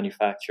cheaper to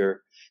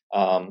manufacture,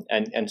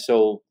 and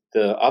so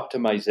the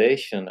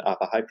optimization of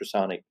a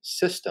hypersonic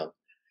system,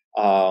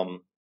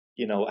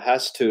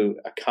 has to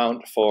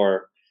account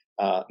for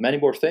many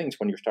more things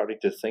when you're starting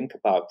to think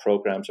about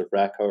programs of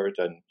record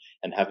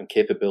and having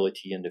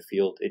capability in the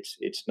field.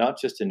 It's not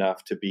just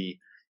enough to be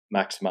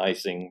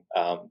maximizing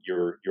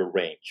your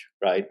range,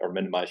 right, or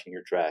minimizing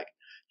your drag.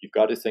 You've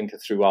got to think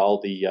through all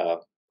the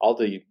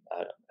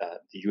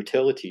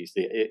utilities,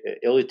 the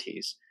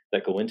ilities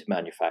that go into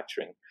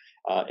manufacturing,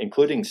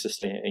 including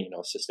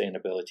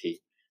sustainability,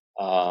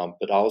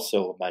 but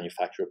also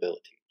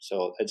manufacturability.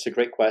 So it's a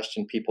great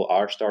question. People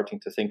are starting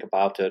to think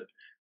about it,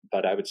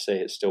 but I would say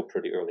it's still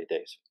pretty early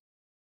days.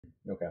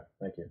 Okay,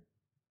 thank you.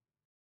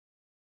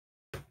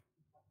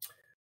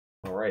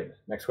 All right,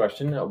 next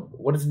question.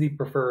 What is the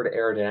preferred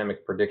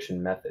aerodynamic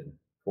prediction method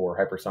for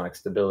hypersonic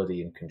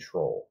stability and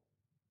control?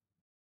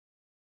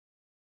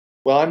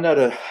 Well, I'm not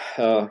a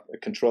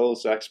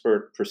controls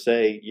expert per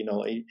se.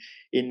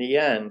 In the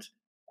end,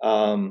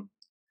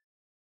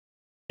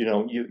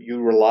 you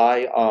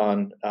rely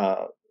on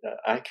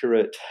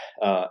accurate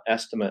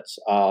estimates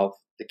of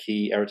the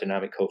key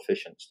aerodynamic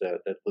coefficients, the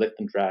lift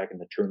and drag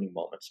and the turning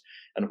moments.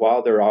 And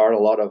while there are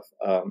a lot of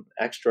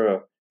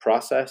extra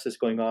processes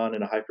going on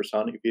in a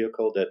hypersonic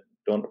vehicle that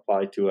don't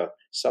apply to a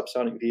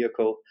subsonic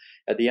vehicle,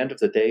 at the end of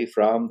the day,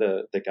 from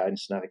the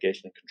guidance,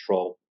 navigation, and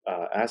control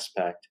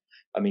aspect,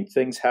 I mean,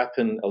 things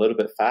happen a little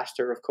bit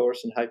faster, of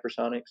course, in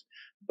hypersonics,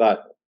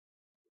 but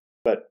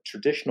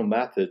traditional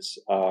methods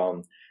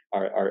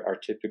are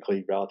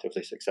typically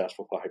relatively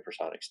successful for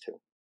hypersonics too.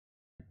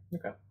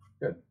 Okay,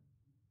 good.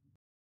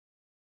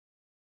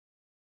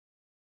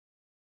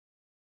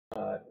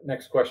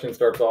 Next question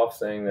starts off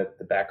saying that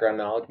the background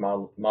knowledge,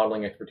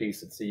 modeling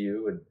expertise at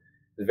CU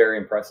is very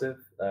impressive.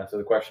 So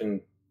the question,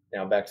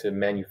 now back to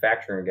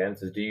manufacturing again,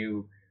 says, do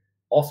you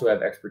also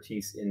have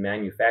expertise in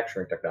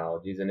manufacturing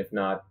technologies? And if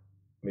not,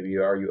 maybe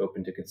are you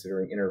open to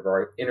considering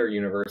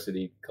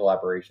inter-university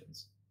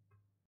collaborations?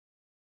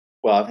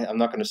 Well, I'm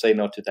not going to say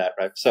no to that,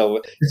 right?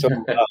 So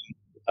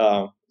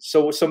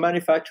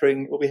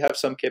manufacturing, well, we have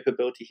some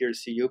capability here at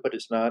CU, but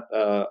it's not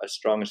as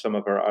strong as some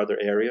of our other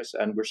areas,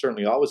 and we're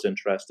certainly always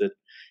interested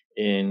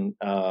in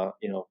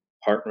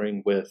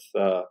partnering with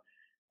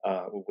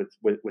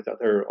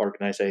other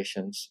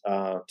organizations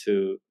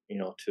to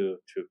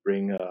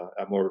bring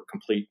a more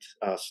complete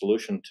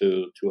solution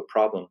to a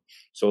problem.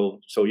 So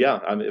yeah,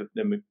 I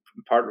mean,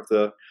 part of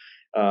the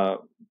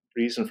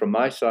reason from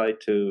my side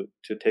to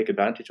take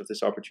advantage of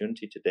this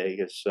opportunity today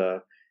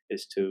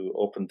is to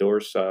open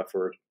doors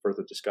for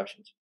further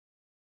discussions.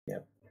 Yeah.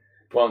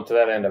 Well, and to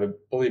that end, I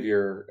believe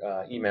your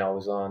email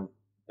was on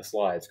the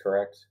slides,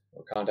 correct?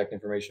 Or contact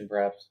information,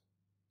 perhaps?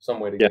 Some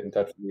way to get in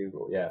touch with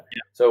you. Yeah.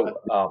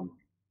 So,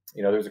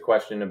 there's a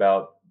question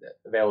about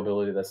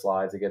availability of the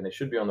slides. Again, they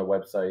should be on the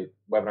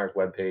webinar's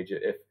webpage.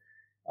 If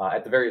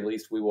at the very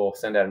least, we will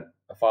send out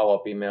a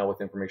follow-up email with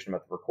information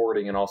about the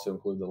recording and also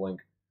include the link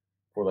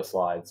for the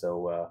slide,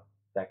 so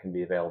that can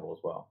be available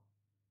as well.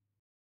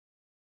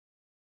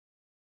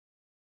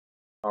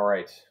 All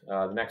right.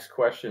 The next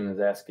question is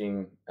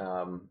asking,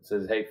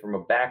 says, hey, from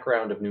a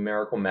background of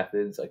numerical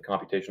methods like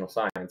computational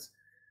science,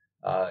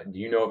 do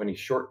you know of any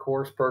short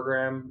course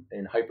program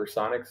in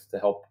hypersonics to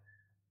help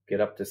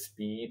get up to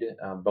speed,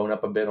 bone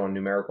up a bit on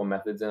numerical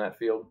methods in that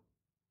field?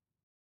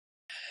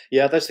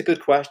 Yeah, that's a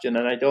good question,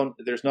 and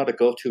there's not a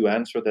go-to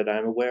answer that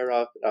I'm aware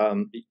of.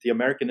 The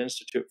American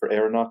Institute for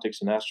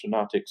Aeronautics and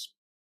Astronautics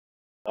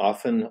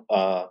often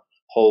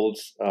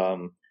holds,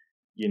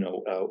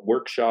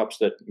 workshops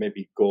that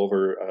maybe go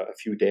over a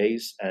few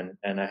days, and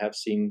I have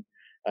seen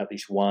at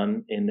least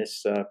one in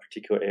this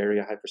particular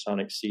area,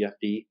 hypersonic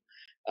CFD.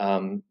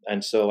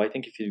 And so I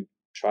think if you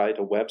try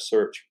to web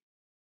search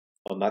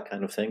on that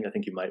kind of thing, I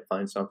think you might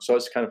find some. So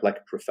it's kind of like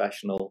a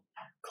professional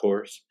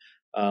course.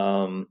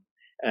 Um,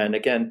 and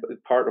again,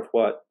 part of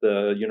what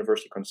the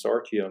university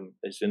consortium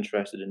is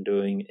interested in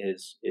doing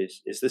is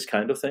this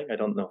kind of thing. I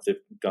don't know if they've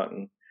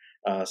gotten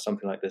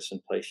something like this in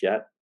place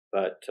yet,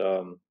 but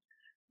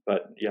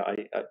yeah,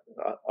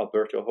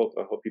 Alberto,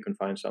 I hope you can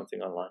find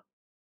something online.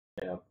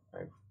 Yeah,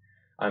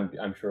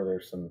 I'm sure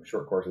there's some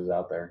short courses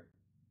out there.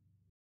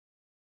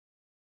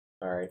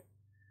 All right.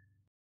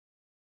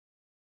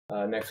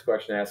 Next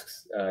question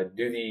asks,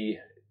 do the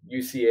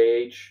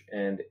UCAH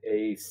and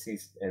AC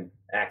and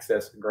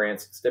Access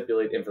grants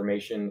stipulate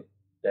information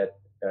that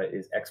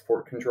is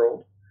export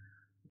controlled?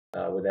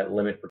 Would that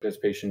limit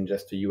participation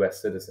just to U.S.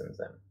 citizens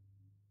then?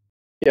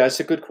 Yeah, it's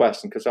a good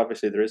question because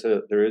obviously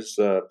there is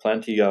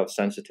plenty of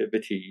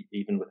sensitivity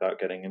even without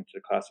getting into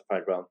the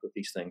classified realm with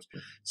these things.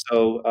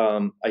 So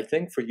I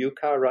think for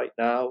UCA right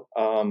now,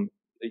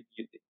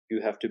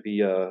 you have to be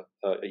a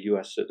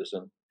U.S.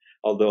 citizen.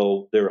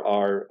 Although there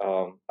are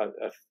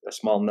a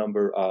small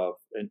number of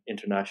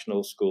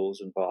international schools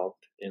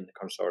involved in the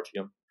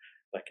consortium,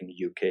 like in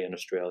the UK and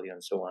Australia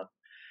and so on.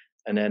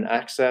 And then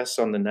access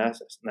on the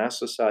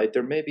NASA side,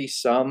 there may be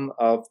some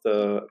of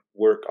the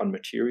work on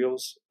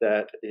materials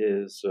that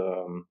is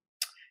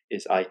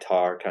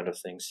ITAR kind of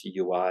thing,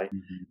 CUI.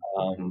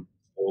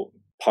 So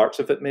parts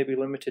of it may be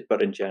limited,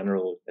 but in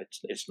general,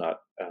 it's not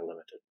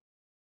limited.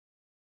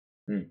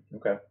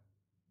 Okay.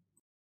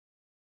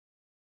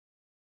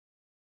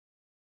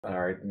 All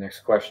right.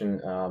 Next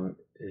question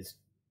is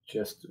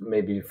just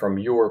maybe from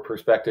your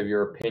perspective,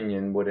 your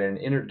opinion, would an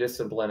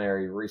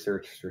interdisciplinary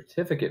research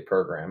certificate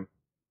program,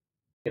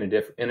 in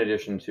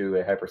addition to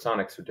a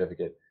hypersonic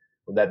certificate,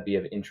 would that be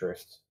of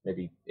interest?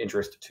 Maybe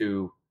interest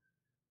to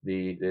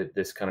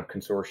this kind of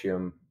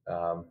consortium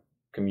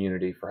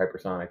community for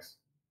hypersonics?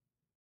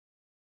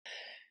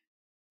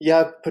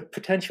 Yeah,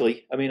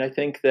 potentially. I mean, I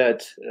think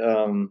that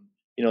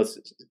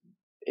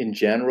in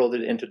general, the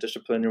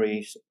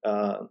interdisciplinary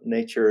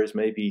nature is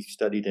maybe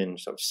studied in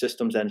sort of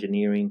systems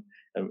engineering,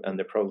 and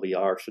there probably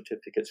are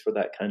certificates for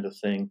that kind of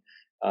thing.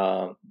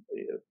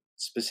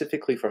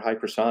 Specifically for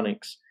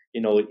hypersonics,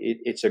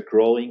 it's a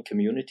growing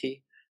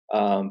community,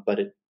 but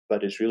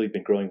it's really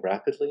been growing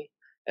rapidly,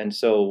 and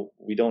so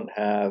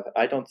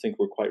I don't think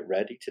we're quite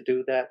ready to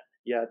do that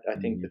yet. I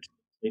think that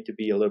need to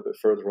be a little bit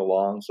further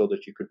along so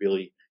that you could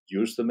really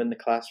use them in the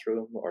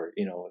classroom, or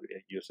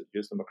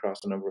use them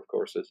across a number of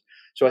courses.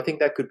 So I think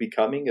that could be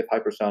coming if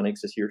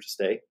hypersonics is here to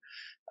stay.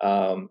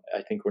 I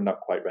think we're not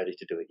quite ready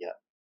to do it yet.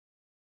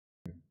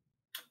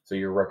 So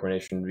your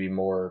recommendation would be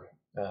more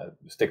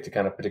stick to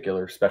kind of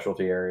particular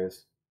specialty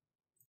areas?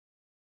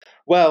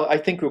 Well, I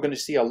think we're going to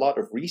see a lot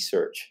of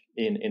research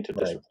in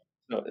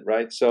interdisciplinary,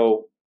 right?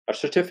 So a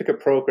certificate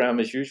program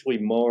is usually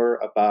more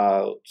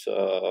about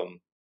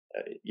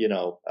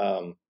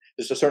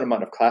there's a certain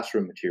amount of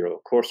classroom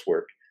material,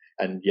 coursework,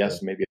 and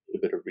yes, maybe a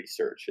little bit of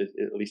research.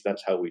 At least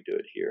that's how we do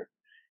it here.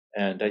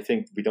 And I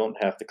think we don't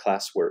have the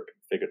classwork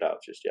figured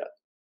out just yet.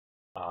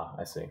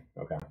 I see.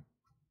 Okay.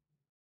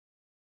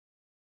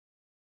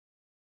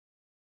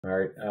 All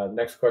right.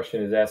 Next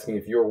question is asking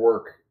if your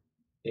work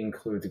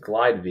includes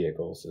glide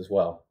vehicles as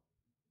well.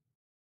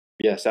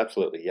 Yes,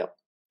 absolutely. Yep.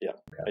 Yeah.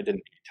 Okay. I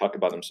didn't talk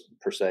about them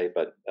per se,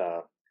 but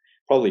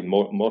probably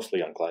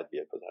mostly on glide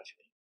vehicles,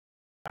 actually.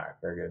 All right.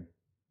 Very good.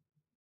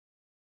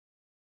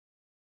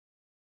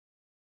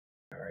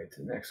 All right.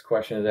 The next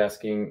question is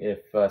asking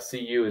if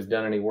CU has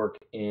done any work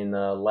in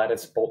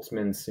lattice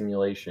Boltzmann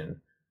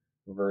simulation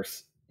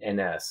versus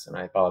NS. And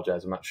I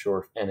apologize, I'm not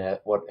sure if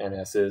what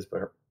NS is,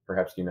 but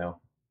perhaps you know.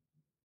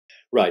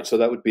 Right. So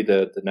that would be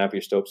the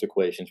Navier-Stokes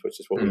equations, which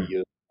is what we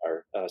use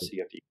our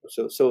CFD.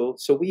 So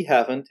we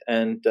haven't,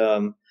 and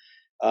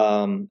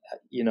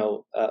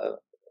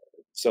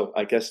so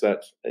I guess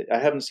that I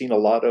haven't seen a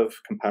lot of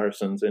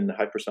comparisons in the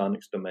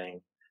hypersonics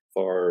domain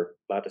for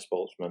lattice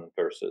Boltzmann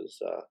versus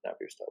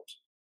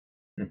Navier-Stokes.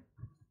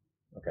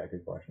 Okay,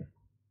 good question.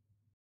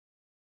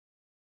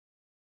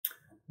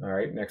 All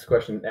right, next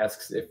question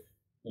asks if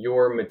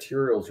your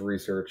materials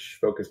research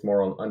focused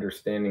more on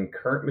understanding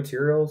current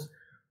materials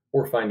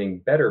or finding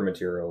better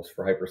materials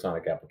for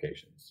hypersonic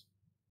applications.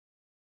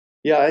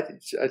 Yeah,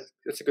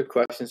 that's a good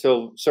question.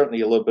 So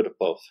certainly a little bit of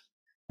both.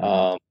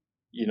 I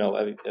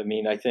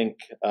mean, I think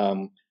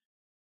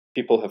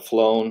people have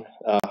flown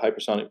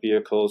hypersonic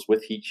vehicles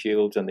with heat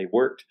shields, and they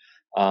worked.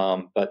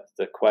 But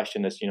the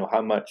question is,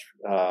 how much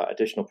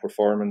additional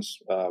performance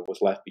was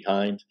left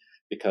behind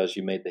because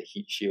you made the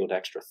heat shield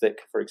extra thick,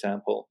 for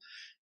example.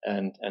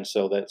 And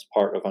so that's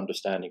part of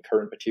understanding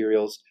current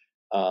materials.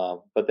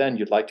 But then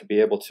you always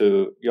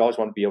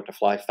want to be able to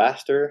fly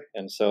faster.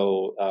 And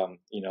so,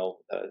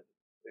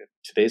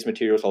 today's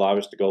materials allow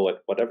us to go at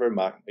whatever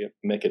Mach,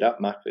 make it up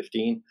Mach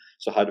 15.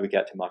 So how do we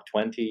get to Mach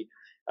 20?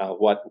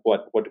 What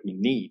do we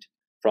need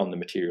from the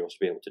materials to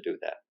be able to do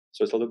that?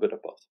 So it's a little bit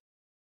of both.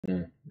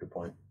 Good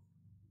point.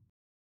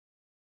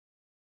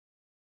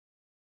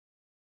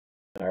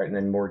 All right, and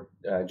then more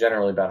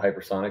generally about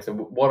hypersonics. So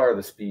what are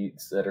the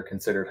speeds that are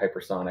considered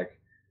hypersonic,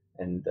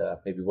 and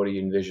maybe what do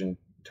you envision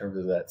in terms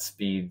of those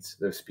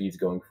speeds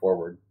going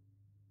forward?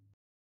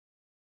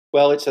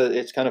 Well,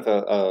 it's kind of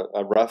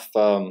a rough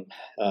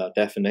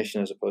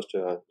definition as opposed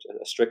to a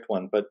strict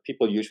one. But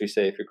people usually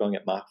say if you're going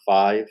at Mach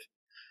 5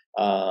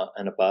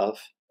 and above,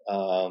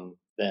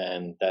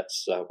 then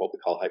that's what we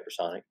call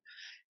hypersonic.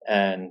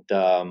 And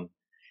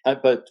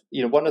but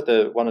one of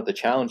the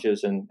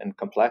challenges and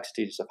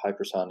complexities of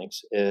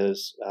hypersonics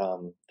is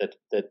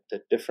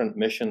that different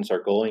missions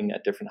are going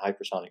at different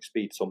hypersonic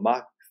speeds. So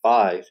Mach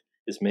 5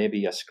 is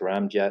maybe a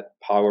scramjet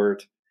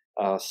powered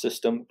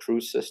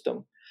cruise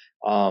system.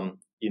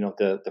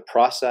 The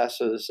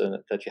processes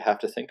that you have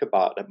to think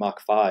about at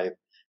Mach 5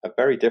 are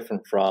very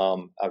different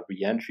from a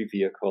reentry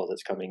vehicle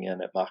that's coming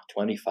in at Mach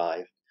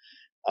 25.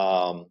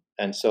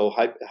 And so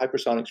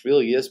hypersonics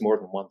really is more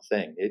than one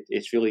thing.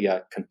 It's really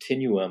a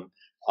continuum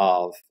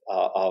of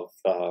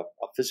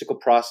physical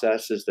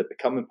processes that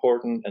become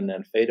important and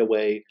then fade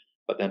away,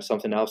 but then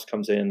something else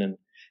comes in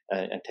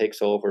and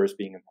takes over as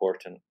being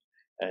important.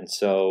 And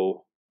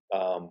so,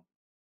 I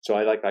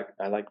like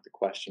the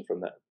question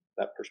from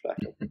that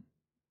perspective.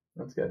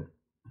 That's good.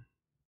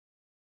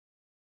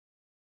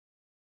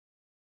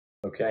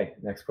 Okay,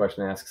 next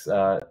question asks,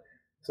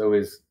 so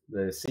is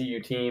the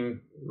CU team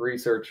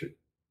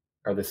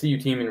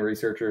and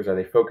researchers, are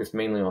they focused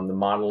mainly on the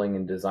modeling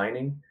and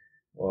designing?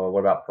 Or what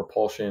about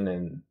propulsion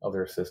and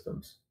other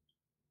systems?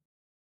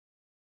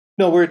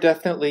 No, we're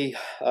definitely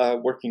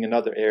working in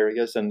other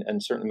areas, and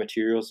certainly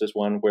materials is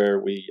one where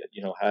we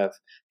have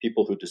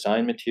people who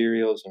design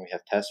materials, and we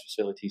have test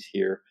facilities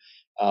here.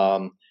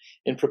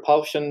 In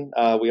propulsion,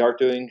 we are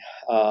doing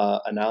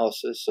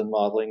analysis and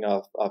modeling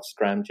of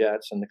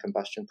scramjets and the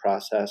combustion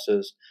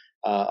processes,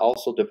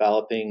 also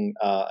developing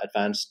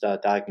advanced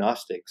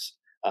diagnostics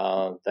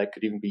that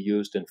could even be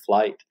used in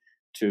flight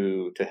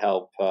to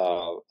help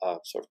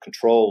sort of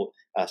control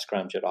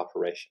scramjet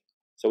operation.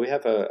 So we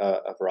have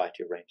a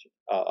variety of range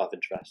of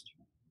interest.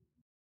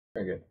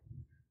 Very good.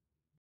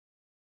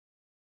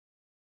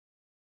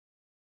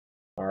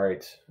 All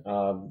right.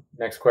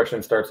 Next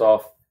question starts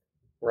off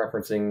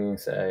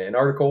referencing an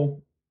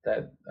article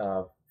that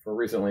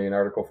an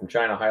article from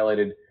China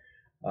highlighted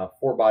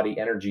four-body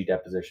energy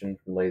deposition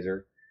from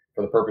laser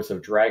for the purpose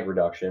of drag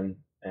reduction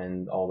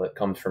and all that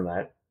comes from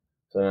that.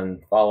 So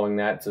then following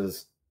that, it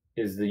says,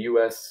 is the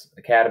U.S.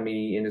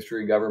 academy,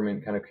 industry,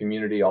 government kind of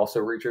community also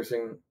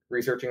researching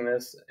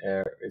this?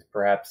 Is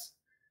perhaps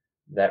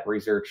that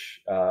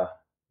research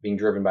being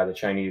driven by the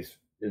Chinese,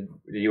 the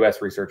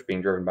U.S. research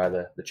being driven by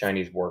the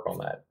Chinese work on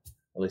that,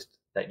 at least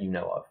that you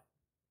know of?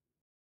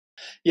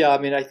 Yeah, I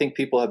mean, I think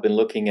people have been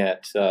looking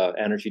at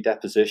energy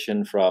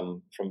deposition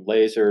from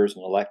lasers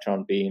and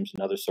electron beams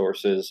and other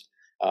sources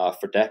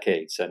for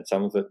decades, and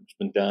some of it's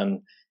been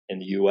done in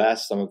the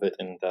U.S., some of it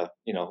in the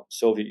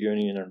Soviet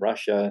Union and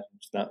Russia,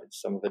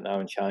 some of it now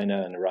in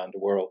China and around the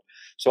world.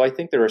 So I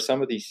think there are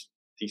some of these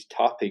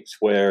topics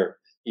where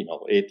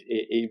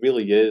it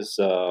really is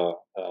a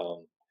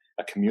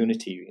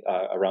community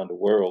around the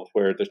world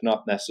where there's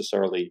not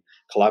necessarily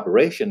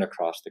collaboration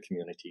across the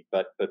community,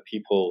 but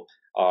people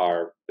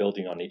are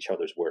building on each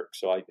other's work.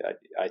 So I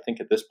think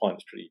at this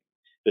point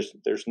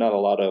there's not a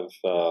lot of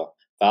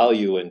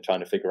value in trying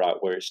to figure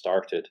out where it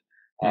started.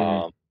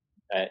 Mm-hmm.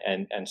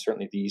 And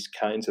certainly these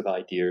kinds of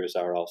ideas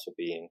are also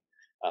being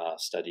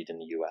studied in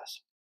the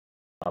U.S.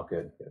 Oh,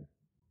 good.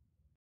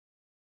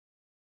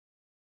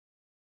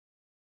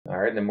 All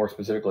right, and then more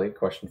specifically, a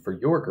question for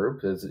your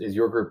group is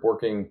your group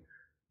working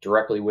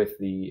directly with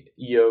the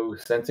EO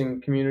sensing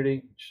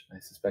community, which I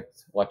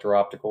suspect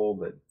electro-optical,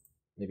 but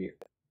maybe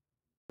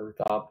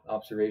Earth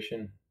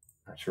observation?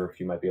 Not sure if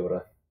you might be able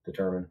to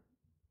determine.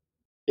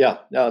 Yeah,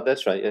 no,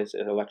 that's right. It's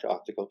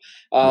electro-optical.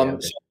 Okay.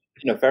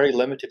 So, very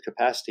limited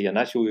capacity, and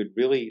actually, we'd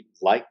really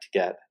like to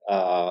get,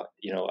 a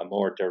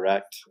more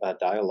direct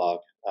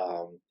dialogue.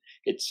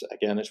 It's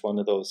one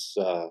of those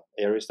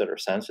areas that are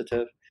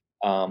sensitive.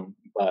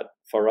 But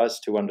for us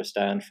to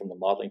understand from the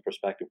modeling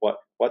perspective,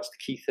 what's the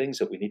key things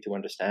that we need to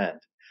understand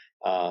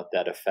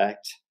that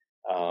affect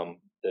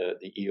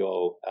the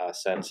EO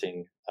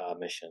sensing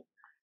mission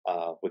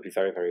would be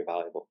very, very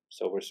valuable.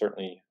 So we're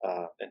certainly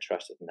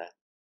interested in that.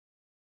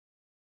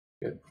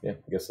 Good. Yeah.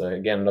 I guess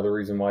again, another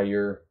reason why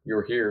you're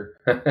here,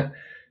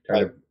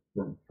 trying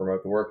to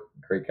promote the work.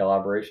 Great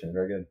collaboration.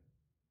 Very good.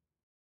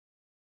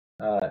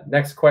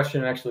 Next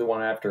question, actually, the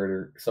one after it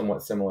are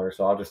somewhat similar,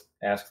 so I'll just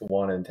ask the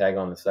one and tag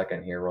on the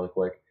second here really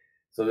quick.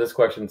 So this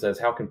question says,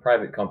 how can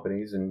private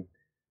companies and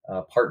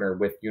partner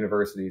with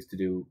universities to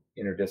do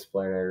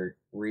interdisciplinary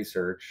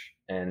research?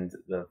 And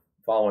the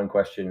following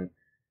question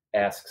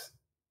asks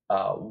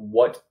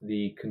what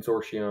the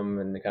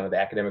consortium and the kind of the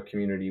academic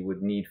community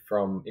would need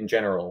from, in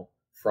general,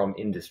 from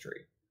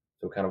industry.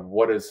 So kind of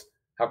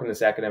how can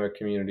this academic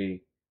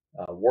community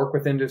work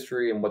with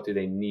industry, and what do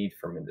they need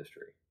from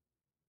industry?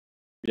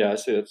 Yeah,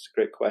 so that's a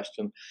great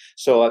question.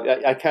 So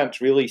I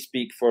can't really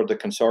speak for the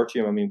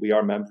consortium. I mean, we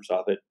are members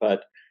of it,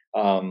 but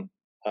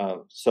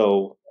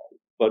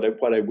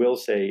what I will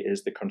say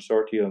is the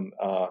consortium,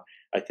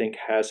 I think,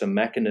 has a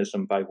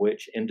mechanism by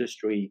which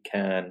industry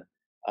can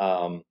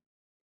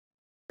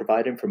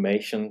provide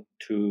information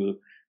to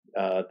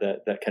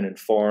that can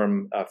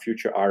inform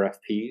future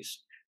RFPs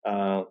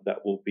that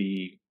will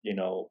be,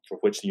 for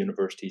which the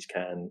universities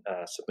can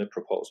submit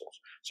proposals.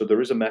 So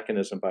there is a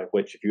mechanism by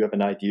which, if you have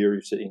an idea,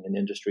 you're sitting in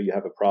industry, you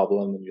have a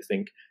problem, and you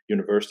think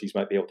universities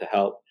might be able to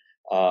help,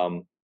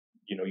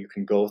 you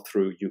can go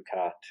through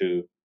UCAT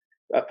to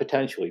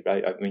potentially,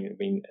 right? I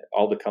mean,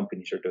 all the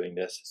companies are doing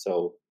this,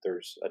 so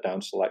there's a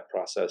down select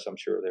process, I'm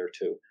sure, there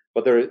too.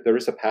 But there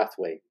is a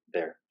pathway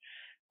there.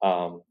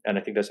 And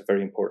I think that's a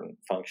very important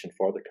function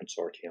for the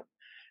consortium.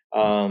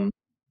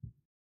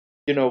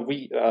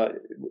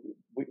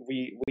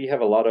 We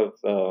have a lot of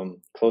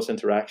close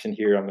interaction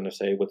here, I'm going to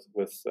say, with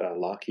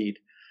Lockheed.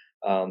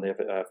 They have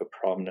a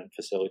prominent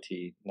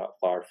facility not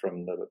far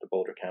from the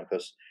Boulder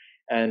campus.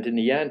 And in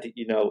the end,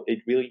 it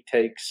really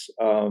takes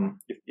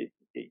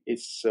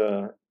it's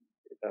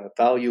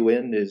value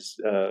in is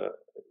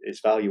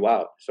value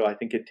out. So I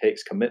think it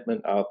takes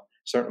commitment of a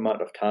certain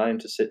amount of time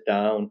to sit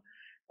down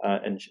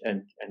and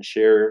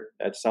share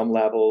at some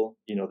level,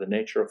 the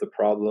nature of the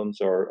problems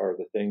or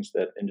the things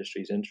that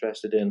industry is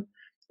interested in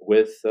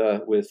with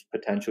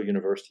potential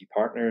university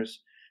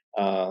partners,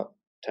 to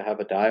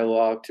have a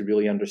dialogue to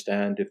really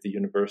understand if the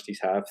universities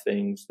have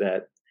things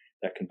that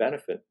can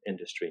benefit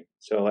industry.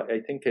 So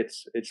I think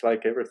it's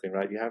like everything,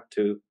 right? You have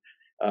to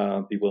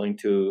be willing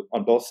to,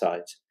 on both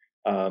sides,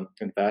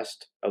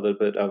 invest a little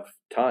bit of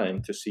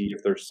time to see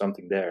if there's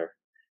something there.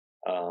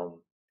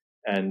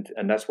 And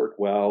that's worked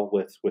well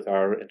with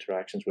our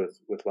interactions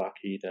with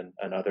Lockheed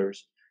and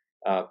others.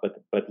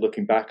 But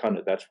looking back on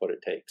it, that's what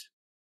it takes.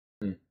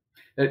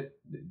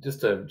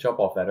 Just to jump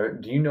off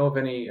that, do you know of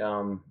any,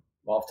 off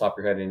the top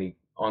of your head, any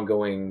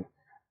ongoing,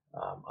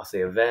 I'll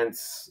say,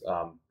 events,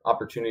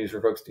 opportunities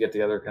for folks to get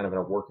together kind of in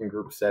a working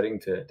group setting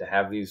to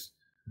have these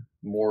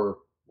more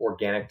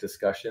organic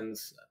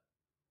discussions?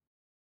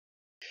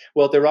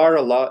 Well, there are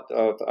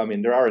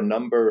a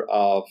number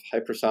of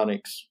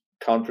hypersonics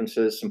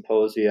conferences,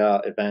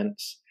 symposia,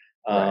 events,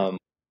 Right.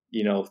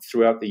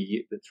 Throughout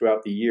the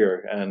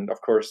year, and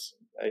of course,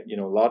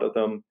 a lot of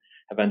them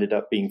have ended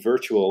up being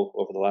virtual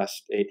over the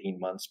last 18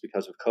 months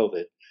because of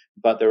COVID.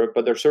 But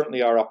there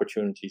certainly are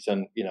opportunities,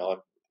 and I'm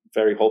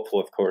very hopeful,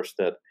 of course,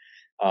 that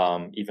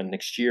even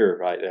next year,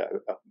 right,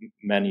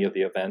 many of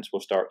the events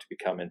will start to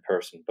become in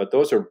person. But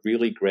those are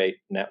really great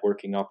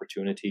networking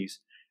opportunities.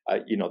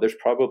 There's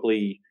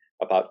probably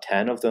about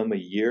 10 of them a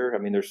year. I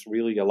mean, there's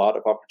really a lot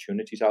of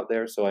opportunities out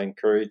there. So I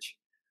encourage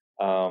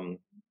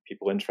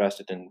people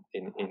interested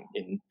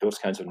in those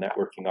kinds of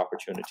networking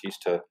opportunities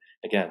to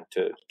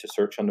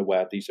search on the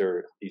web. These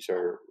are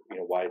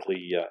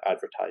widely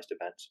advertised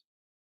events.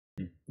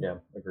 Yeah,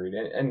 agreed.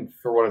 And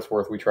for what it's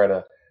worth, we try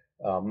to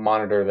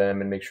monitor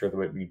them and make sure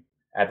that we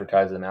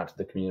advertise them out to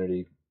the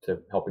community to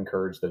help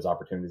encourage those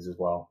opportunities as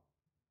well.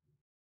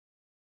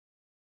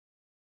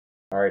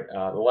 All right,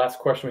 the last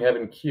question we have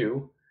in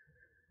queue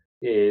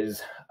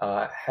is,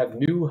 have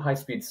new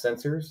high-speed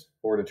sensors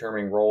for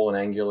determining roll and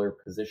angular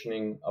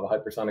positioning of a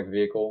hypersonic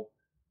vehicle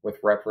with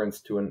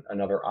reference to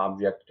another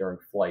object during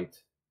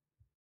flight.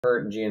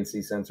 Current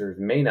GNC sensors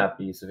may not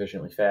be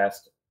sufficiently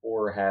fast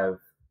or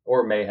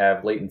may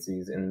have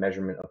latencies in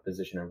measurement of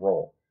position and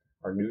roll.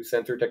 Are new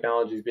sensor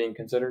technologies being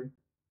considered?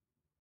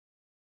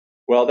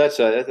 Well, that's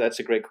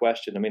a great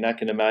question. I mean, I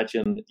can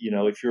imagine,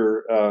 if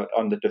you're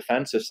on the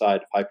defensive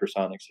side of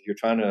hypersonics, if you're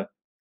trying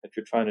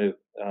to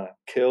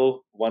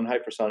kill one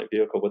hypersonic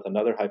vehicle with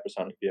another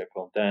hypersonic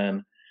vehicle,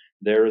 then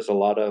there is a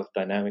lot of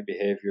dynamic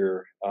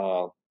behavior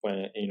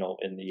when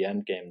in the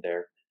end game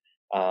there.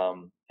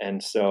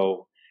 And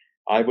so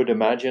I would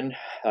imagine,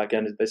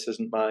 again, this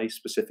isn't my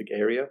specific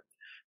area,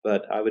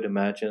 but I would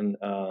imagine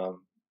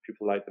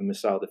people like the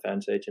Missile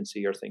Defense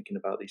Agency are thinking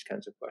about these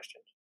kinds of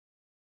questions.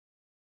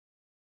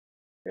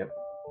 Yep.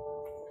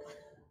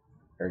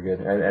 Very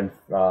good. And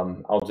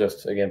I'll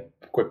just, again,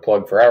 quick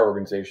plug for our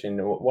organization.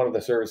 One of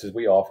the services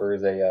we offer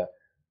is a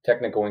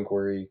technical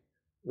inquiry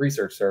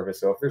research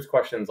service. So if there's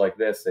questions like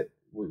this that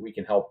we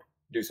can help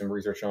do some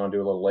research on, do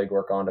a little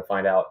legwork on to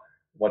find out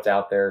what's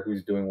out there,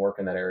 who's doing work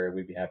in that area,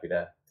 we'd be happy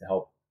to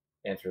help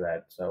answer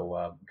that.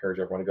 So encourage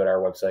everyone to go to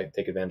our website,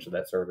 take advantage of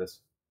that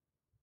service.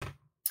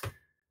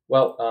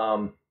 Well,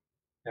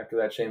 after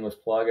that shameless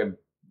plug,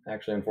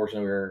 actually,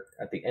 unfortunately, we're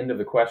at the end of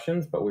the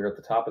questions, but we're at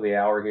the top of the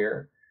hour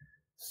here.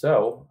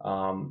 So,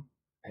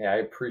 hey, I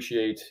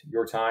appreciate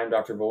your time,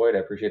 Dr. Boyd. I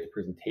appreciate the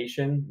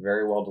presentation.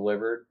 Very well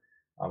delivered.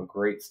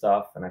 Great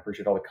stuff, and I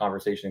appreciate all the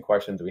conversation and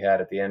questions we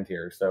had at the end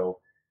here. So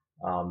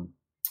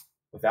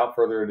without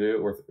further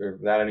ado, or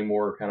without any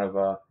more kind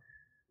of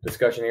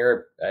discussion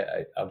here,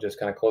 I'll just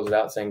kind of close it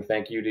out saying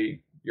thank you to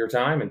your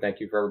time, and thank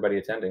you for everybody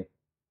attending.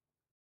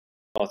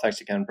 Well,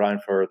 thanks again, Brian,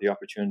 for the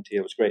opportunity.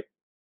 It was great.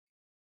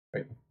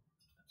 Great.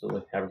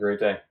 Absolutely. Have a great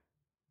day.